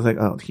 And I was like,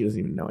 "Oh, he doesn't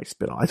even know I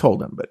spit on." I told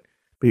him, but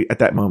at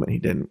that moment he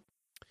didn't.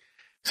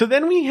 So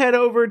then we head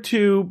over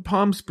to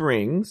Palm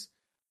Springs.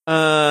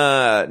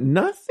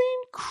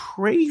 Nothing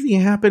crazy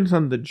happens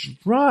on the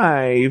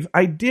drive.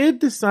 I did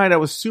decide I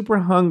was super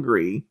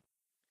hungry,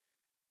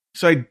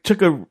 so I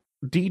took a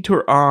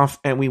detour off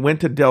and we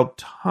went to Del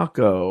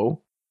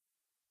Taco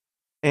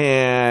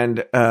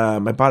and I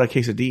bought a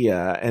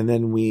quesadilla and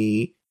then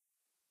we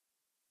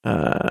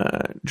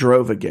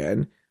drove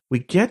again. We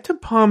get to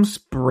Palm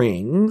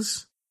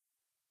Springs.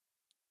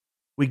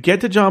 We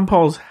get to John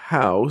Paul's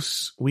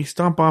house. We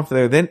stomp off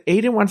there. Then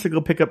Aiden wants to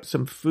go pick up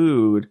some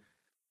food.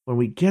 When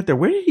we get there,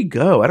 where did he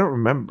go? I don't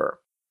remember.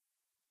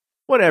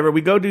 Whatever. We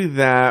go do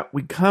that.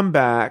 We come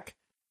back.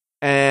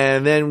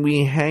 And then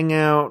we hang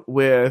out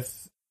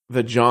with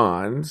the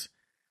Johns.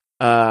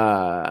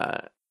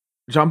 John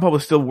Paul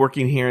was still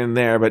working here and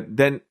there. But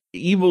then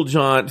Evil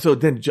John. So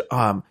then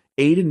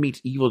Aiden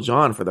meets Evil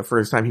John for the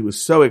first time. He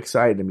was so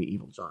excited to meet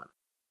Evil John.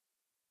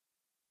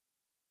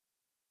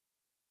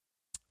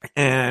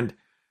 And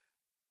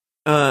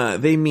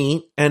they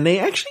meet. And they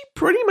actually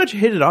pretty much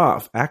hit it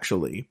off,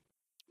 actually.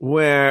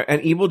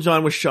 And Evil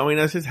John was showing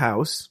us his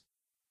house,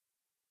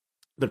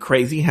 the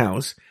crazy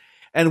house,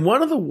 and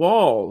one of the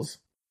walls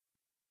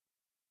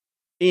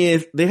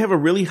is, they have a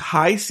really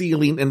high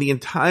ceiling, and the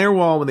entire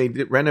wall, when they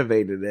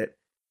renovated it,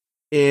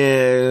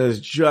 is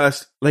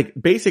just like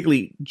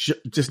basically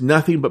just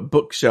nothing but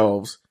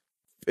bookshelves.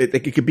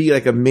 It could be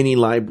like a mini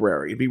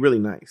library. It'd be really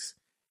nice.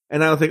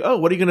 And I was like, oh,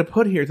 what are you going to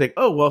put here? It's like,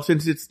 oh, well,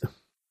 since it's, I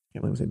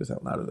can't let me say this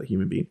out loud as a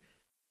human being.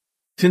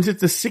 Since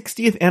it's the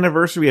 60th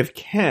anniversary of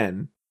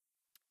Ken,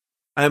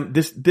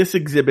 this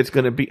exhibit's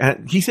going to be,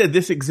 he said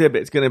this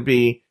exhibit's going to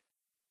be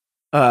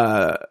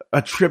a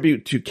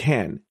tribute to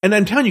Ken. And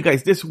I'm telling you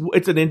guys,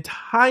 it's an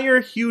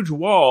entire huge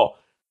wall,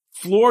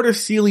 floor to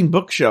ceiling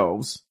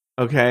bookshelves,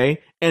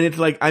 okay? And it's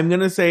like, I'm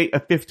going to say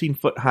a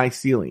 15-foot high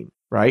ceiling,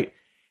 right?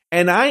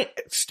 And as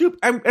soon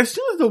as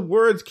the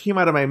words came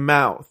out of my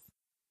mouth,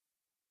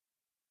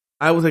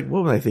 I was like,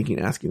 what was I thinking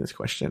asking this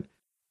question?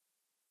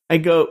 I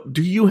go,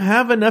 do you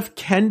have enough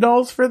Ken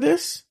dolls for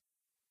this?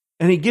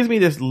 And he gives me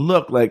this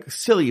look like,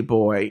 silly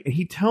boy. And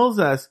he tells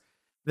us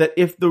that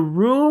if the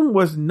room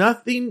was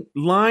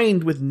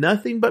lined with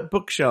nothing but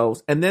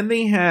bookshelves, and then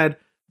they had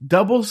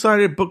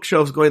double-sided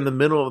bookshelves going in the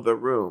middle of the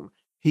room,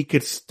 he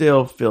could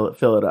still fill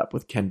it up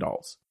with Ken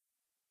dolls.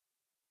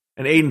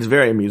 And Aiden's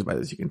very amused by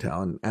this, you can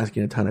tell, and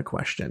asking a ton of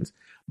questions.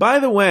 By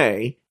the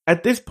way,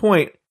 at this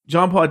point,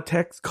 John Paul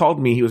called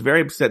me. He was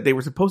very upset. They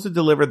were supposed to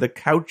deliver the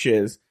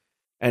couches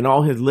and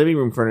all his living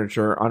room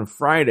furniture on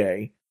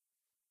Friday.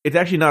 It's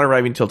actually not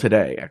arriving till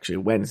today, actually,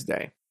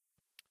 Wednesday.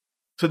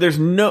 So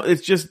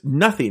it's just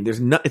nothing.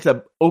 It's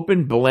an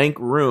open blank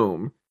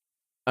room,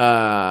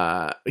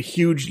 a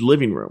huge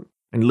living room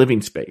and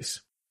living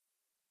space.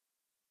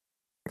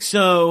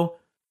 So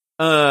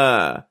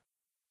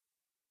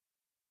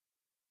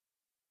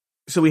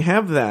we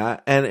have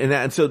that,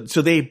 and so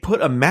they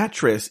put a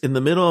mattress in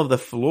the middle of the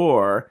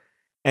floor,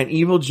 and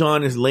Evil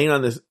John is laying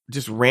on this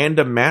just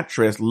random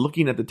mattress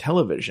looking at the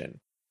television.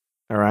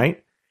 All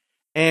right.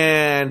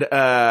 And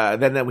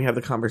then we have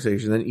the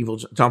conversation. Then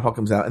John Paul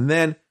comes out, and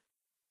then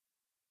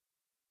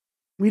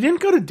we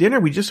didn't go to dinner.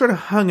 We just sort of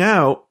hung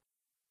out.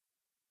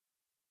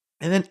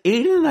 And then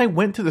Aiden and I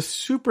went to the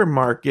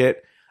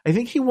supermarket. I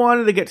think he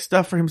wanted to get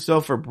stuff for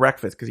himself for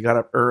breakfast because he got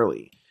up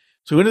early.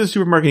 So we went to the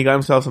supermarket. He got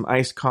himself some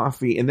iced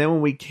coffee, and then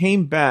when we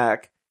came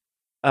back,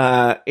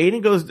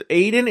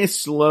 Aiden is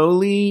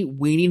slowly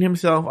weaning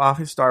himself off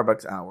his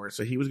Starbucks hour.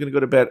 So he was going to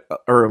go to bed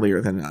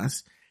earlier than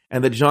us.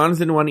 And the Johns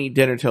didn't want to eat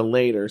dinner till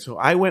later. So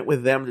I went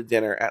with them to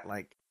dinner at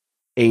like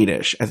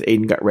 8-ish as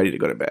Aiden got ready to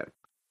go to bed.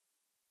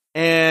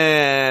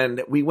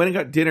 And we went and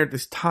got dinner at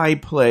this Thai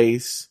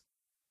place.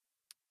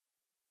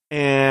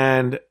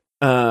 And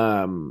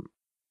that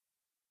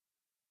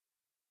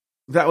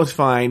was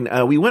fine.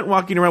 We went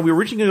walking around. We were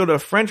originally going to go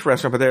to a French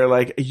restaurant, but they're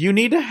like, you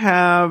need to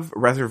have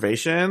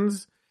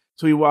reservations.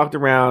 So we walked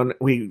around.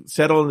 We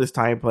settled in this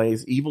Thai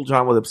place. Evil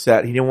John was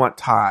upset. He didn't want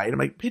Thai. And I'm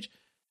like, bitch.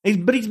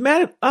 But he's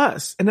mad at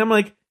us. And I'm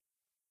like,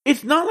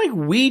 it's not like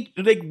we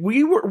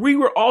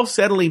were all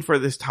settling for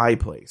this Thai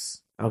place.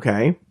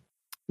 Okay.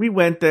 We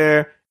went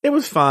there. It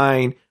was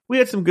fine. We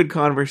had some good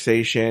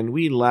conversation.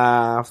 We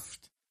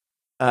laughed.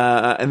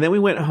 And then we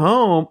went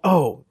home.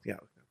 Oh, yeah.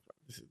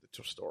 This is the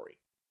true story.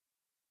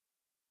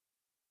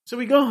 So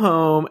we go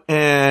home,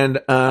 and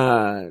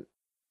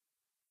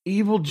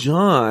Evil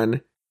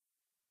John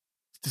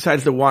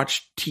decides to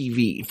watch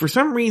TV. For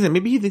some reason,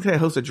 maybe he thinks I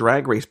host a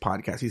drag race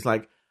podcast. He's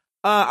like,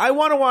 I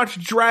want to watch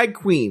Drag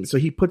Queen. So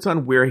he puts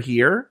on We're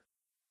Here,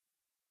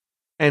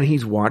 and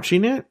he's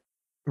watching it,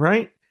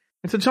 right?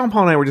 And so John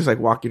Paul and I were just like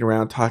walking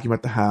around, talking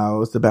about the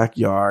house, the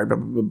backyard, blah,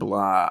 blah, blah,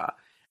 blah.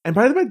 And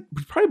by the way,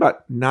 it's probably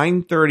about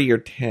 9:30 or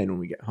 10 when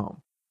we get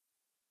home.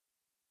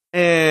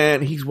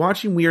 And he's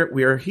watching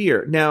We're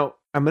Here. Now,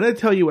 I'm going to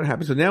tell you what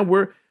happened. So now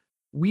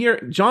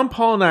John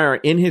Paul and I are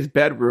in his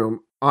bedroom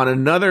on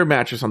another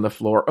mattress on the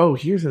floor. Oh,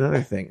 here's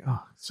another thing.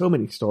 Oh, so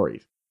many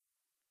stories.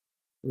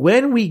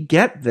 When we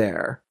get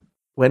there,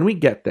 we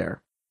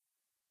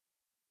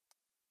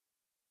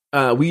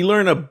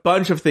learn a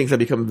bunch of things that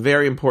become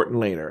very important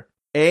later.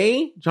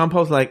 John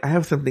Paul's like, I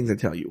have some things to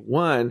tell you.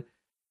 One,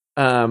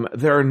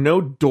 there are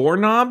no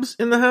doorknobs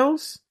in the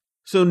house.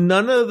 So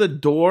none of the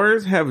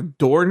doors have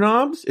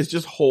doorknobs. It's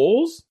just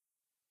holes.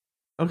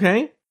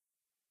 Okay.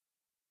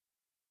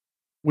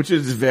 Which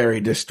is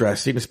very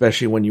distressing,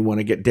 especially when you want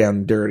to get down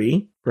and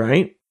dirty,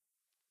 right?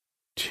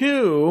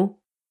 2,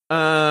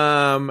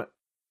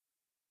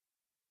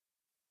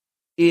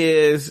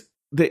 is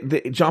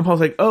John Paul's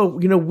like, oh,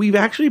 we've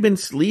actually been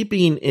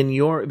sleeping in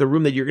the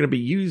room that you're going to be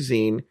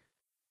using,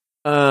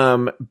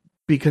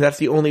 because that's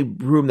the only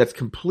room that's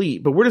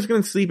complete. But we're just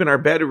going to sleep in our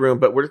bedroom,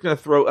 but we're just going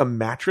to throw a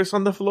mattress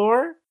on the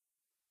floor.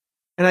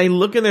 And I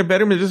look in their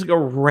bedroom and just go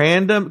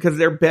random, because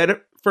their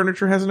bed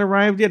furniture hasn't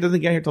arrived yet. It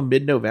doesn't get here till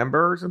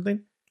mid-November or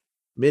something.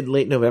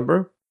 Late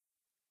November.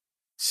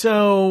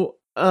 So,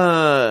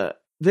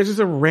 there's just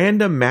a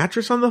random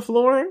mattress on the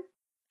floor.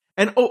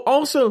 And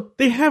also,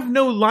 they have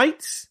no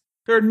lights.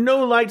 There are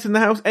no lights in the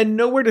house and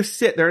nowhere to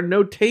sit. There are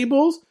no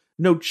tables,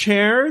 no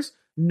chairs,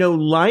 no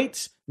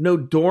lights, no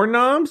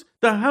doorknobs.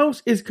 The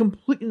house is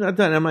completely not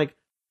done. I'm like,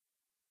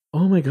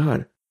 oh my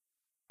God,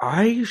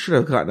 I should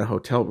have gotten a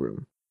hotel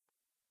room.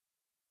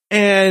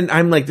 And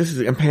I'm like,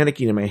 I'm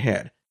panicking in my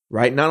head,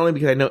 right? Not only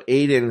because I know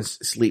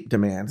Aiden's sleep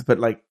demands, but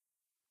like,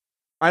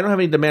 I don't have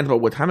any demands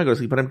about what time I go to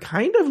sleep, but I'm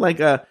kind of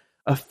like a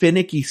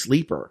finicky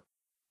sleeper.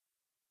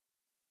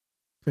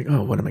 Like,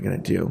 oh, what am I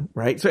going to do?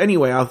 Right. So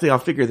anyway, I'll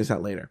figure this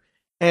out later.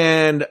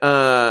 And,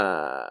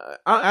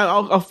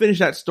 I'll finish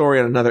that story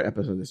on another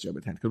episode of this Joe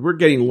Betance, because we're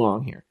getting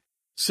long here.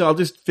 So I'll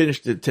just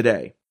finish it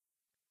today.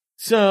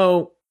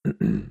 So,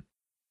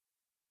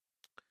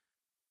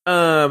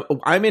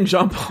 I'm in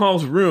John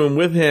Paul's room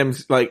with him,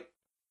 like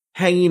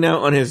hanging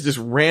out on his just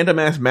random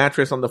ass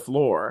mattress on the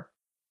floor.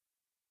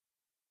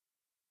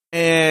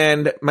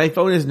 And my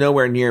phone is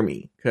nowhere near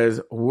me, because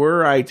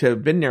were I to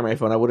have been near my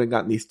phone, I would have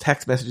gotten these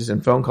text messages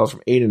and phone calls from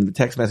Aiden. The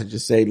text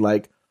messages say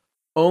like,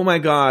 oh my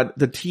God,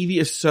 the TV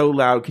is so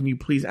loud. Can you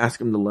please ask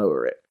him to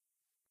lower it?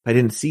 I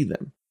didn't see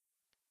them.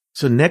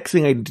 So next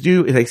thing I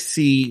do is I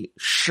see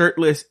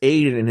shirtless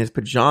Aiden in his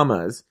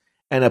pajamas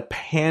and a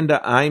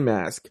panda eye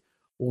mask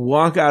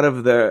walk out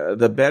of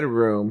the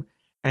bedroom,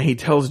 and he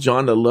tells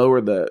John to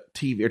lower the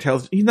TV,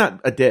 or he's not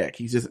a dick.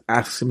 He just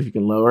asks him if he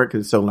can lower it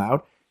because it's so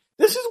loud.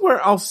 This is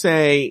where I'll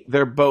say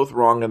they're both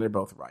wrong and they're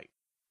both right.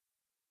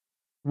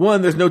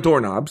 1, there's no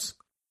doorknobs.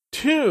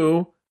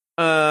 2,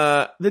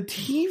 the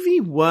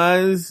TV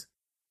was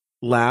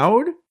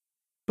loud,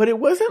 but it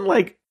wasn't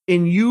like,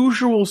 in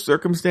usual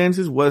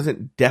circumstances,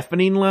 wasn't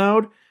deafening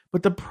loud.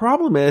 But the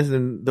problem is,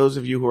 and those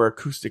of you who are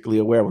acoustically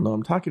aware will know what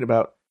I'm talking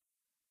about,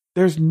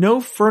 there's no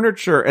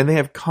furniture and they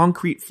have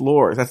concrete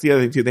floors. That's the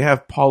other thing too. They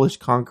have polished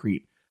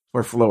concrete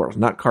for floors,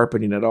 not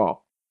carpeting at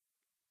all.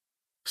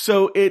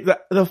 So the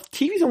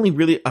TV's only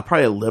really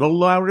probably a little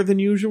louder than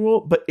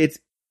usual, but it's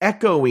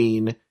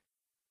echoing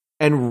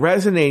and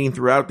resonating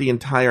throughout the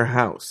entire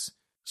house.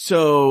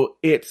 So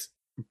it's,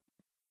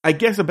 I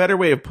guess a better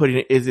way of putting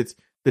it is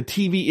the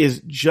TV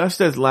is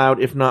just as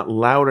loud, if not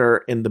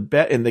louder, in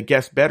the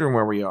guest bedroom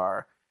where we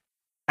are,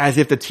 as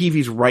if the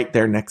TV's right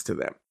there next to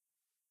them.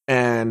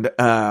 And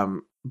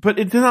but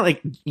it's not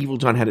like Evil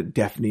John had it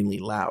deafeningly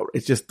loud.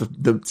 It's just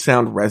the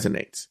sound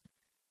resonates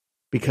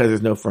because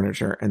there's no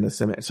furniture and the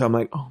cement. So I'm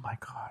like, oh my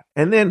God.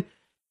 And then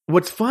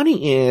what's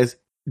funny is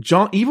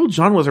Evil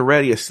John was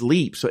already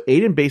asleep. So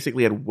Aiden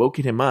basically had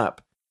woken him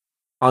up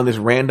on this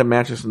random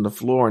mattress on the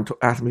floor and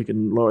asked him if he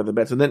can lower the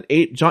bed. So then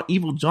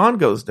Evil John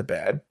goes to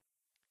bed,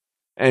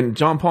 and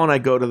John Paul and I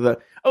go to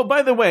oh,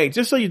 by the way,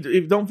 just so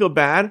you don't feel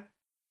bad,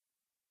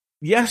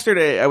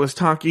 yesterday I was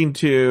talking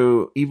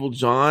to Evil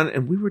John,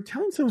 and we were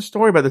telling some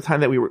story by the time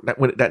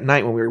that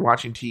night when we were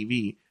watching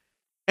TV.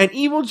 And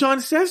Evil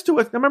John says to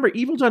us, now remember,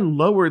 Evil John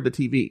lowered the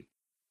TV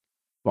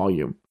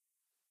volume.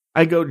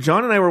 I go,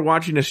 John and I were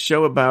watching a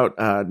show about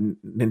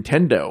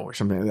Nintendo or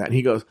something like that. And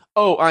he goes,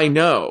 oh, I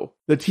know.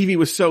 The TV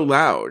was so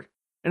loud.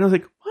 And I was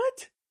like,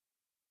 what?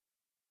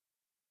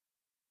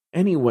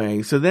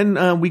 Anyway, so then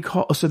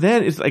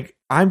it's like,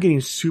 I'm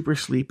getting super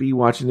sleepy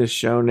watching this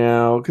show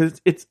now.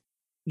 Because it's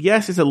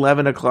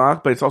 11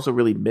 o'clock, but it's also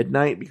really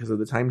midnight because of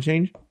the time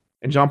change.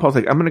 And John Paul's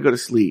like, I'm going to go to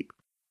sleep.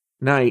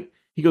 Night.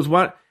 He goes,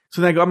 what? So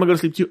then I go, I'm going to go to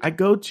sleep too. I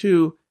go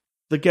to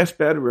the guest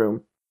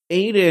bedroom.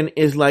 Aiden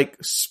is like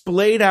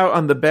splayed out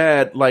on the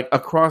bed, like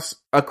across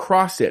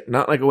it,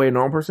 not like a way a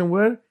normal person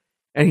would.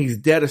 And he's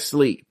dead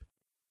asleep.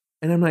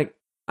 And I'm like,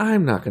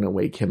 I'm not going to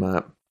wake him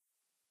up.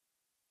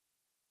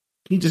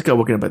 He just got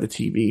woken up by the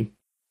TV.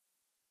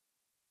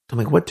 I'm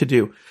like, what to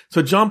do?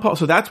 So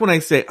that's when I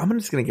say, I'm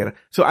just going to get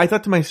so I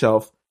thought to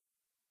myself,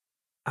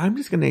 I'm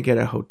just going to get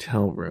a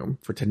hotel room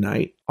for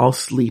tonight. I'll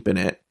sleep in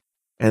it.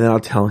 And then I'll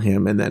tell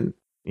him. And then,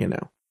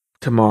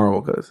 tomorrow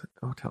we'll go to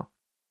the hotel.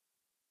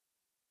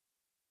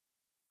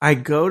 I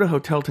go to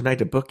Hotel Tonight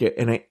to book it,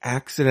 and I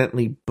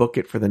accidentally book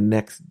it for the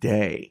next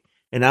day.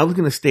 And I was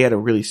going to stay at a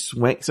really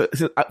swank. So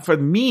for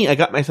me, I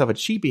got myself a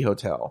cheapy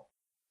hotel.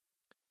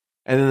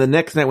 And then the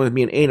next night with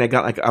me and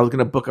Aiden, I was going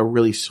to book a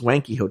really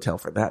swanky hotel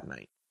for that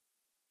night.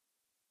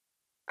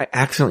 I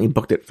accidentally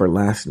booked it for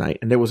last night,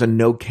 and there was a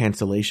no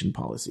cancellation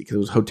policy because it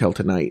was Hotel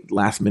Tonight,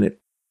 last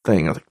minute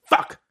thing. I was like,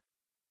 fuck.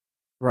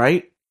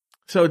 Right?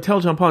 So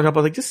tell John Paul was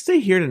like, just stay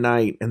here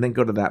tonight and then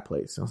go to that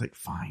place. And I was like,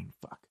 fine,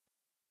 fuck.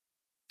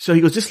 So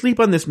he goes, just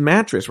sleep on this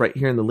mattress right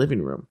here in the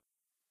living room.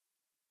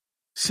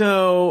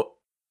 So,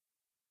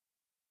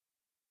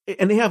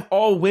 and they have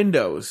all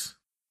windows.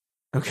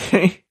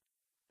 Okay.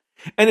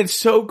 And it's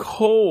so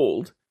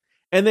cold.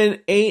 And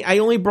then I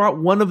only brought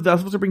one of the, I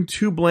was supposed to bring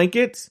 2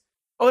 blankets.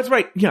 Oh, that's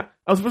right. Yeah.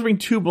 I was supposed to bring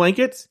 2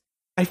 blankets.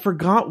 I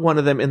forgot one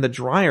of them in the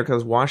dryer because I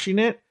was washing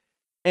it.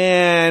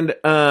 And,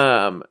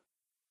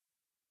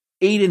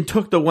 Aiden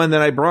took the one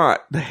that I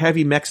brought, the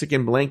heavy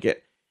Mexican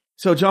blanket.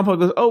 So John Paul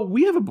goes, oh,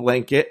 we have a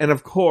blanket. And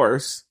of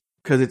course,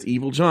 because it's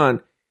Evil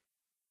John,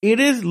 it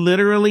is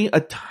literally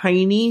a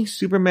tiny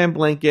Superman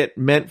blanket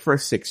meant for a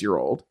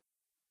 6-year-old.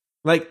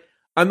 Like,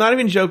 I'm not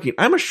even joking.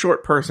 I'm a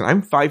short person.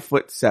 I'm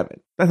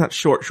 5'7". That's not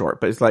short,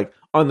 but it's like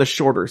on the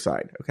shorter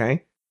side.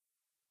 Okay.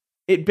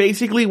 It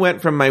basically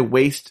went from my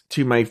waist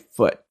to my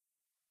foot.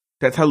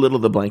 That's how little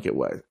the blanket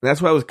was. And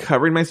that's why I was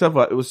covering myself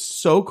up. It was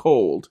so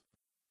cold.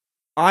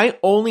 I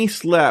only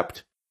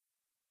slept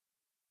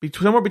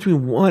somewhere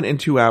between 1 and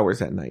 2 hours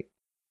that night.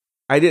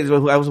 I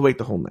was awake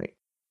the whole night.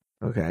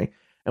 Okay.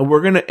 And we're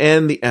going to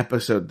end the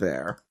episode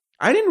there.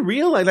 I didn't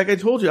realize, like I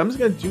told you, I'm just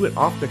going to do it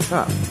off the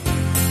cuff.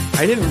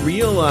 I didn't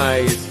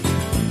realize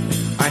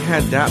I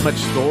had that much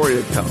story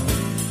to tell.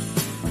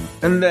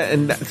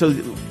 So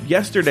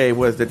yesterday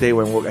was the day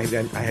when I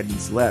hadn't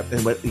slept.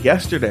 And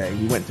yesterday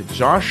we went to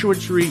Joshua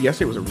Tree.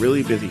 Yesterday was a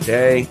really busy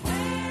day.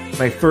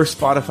 My first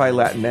Spotify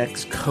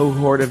Latinx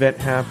cohort event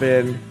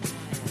happened.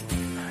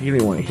 You don't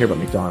even want to hear about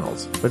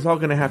McDonald's. But it's all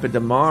going to happen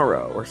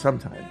tomorrow or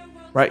sometime.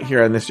 Right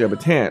here on this show,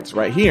 Betance.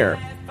 Right here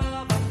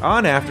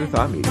on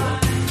Afterthought Media.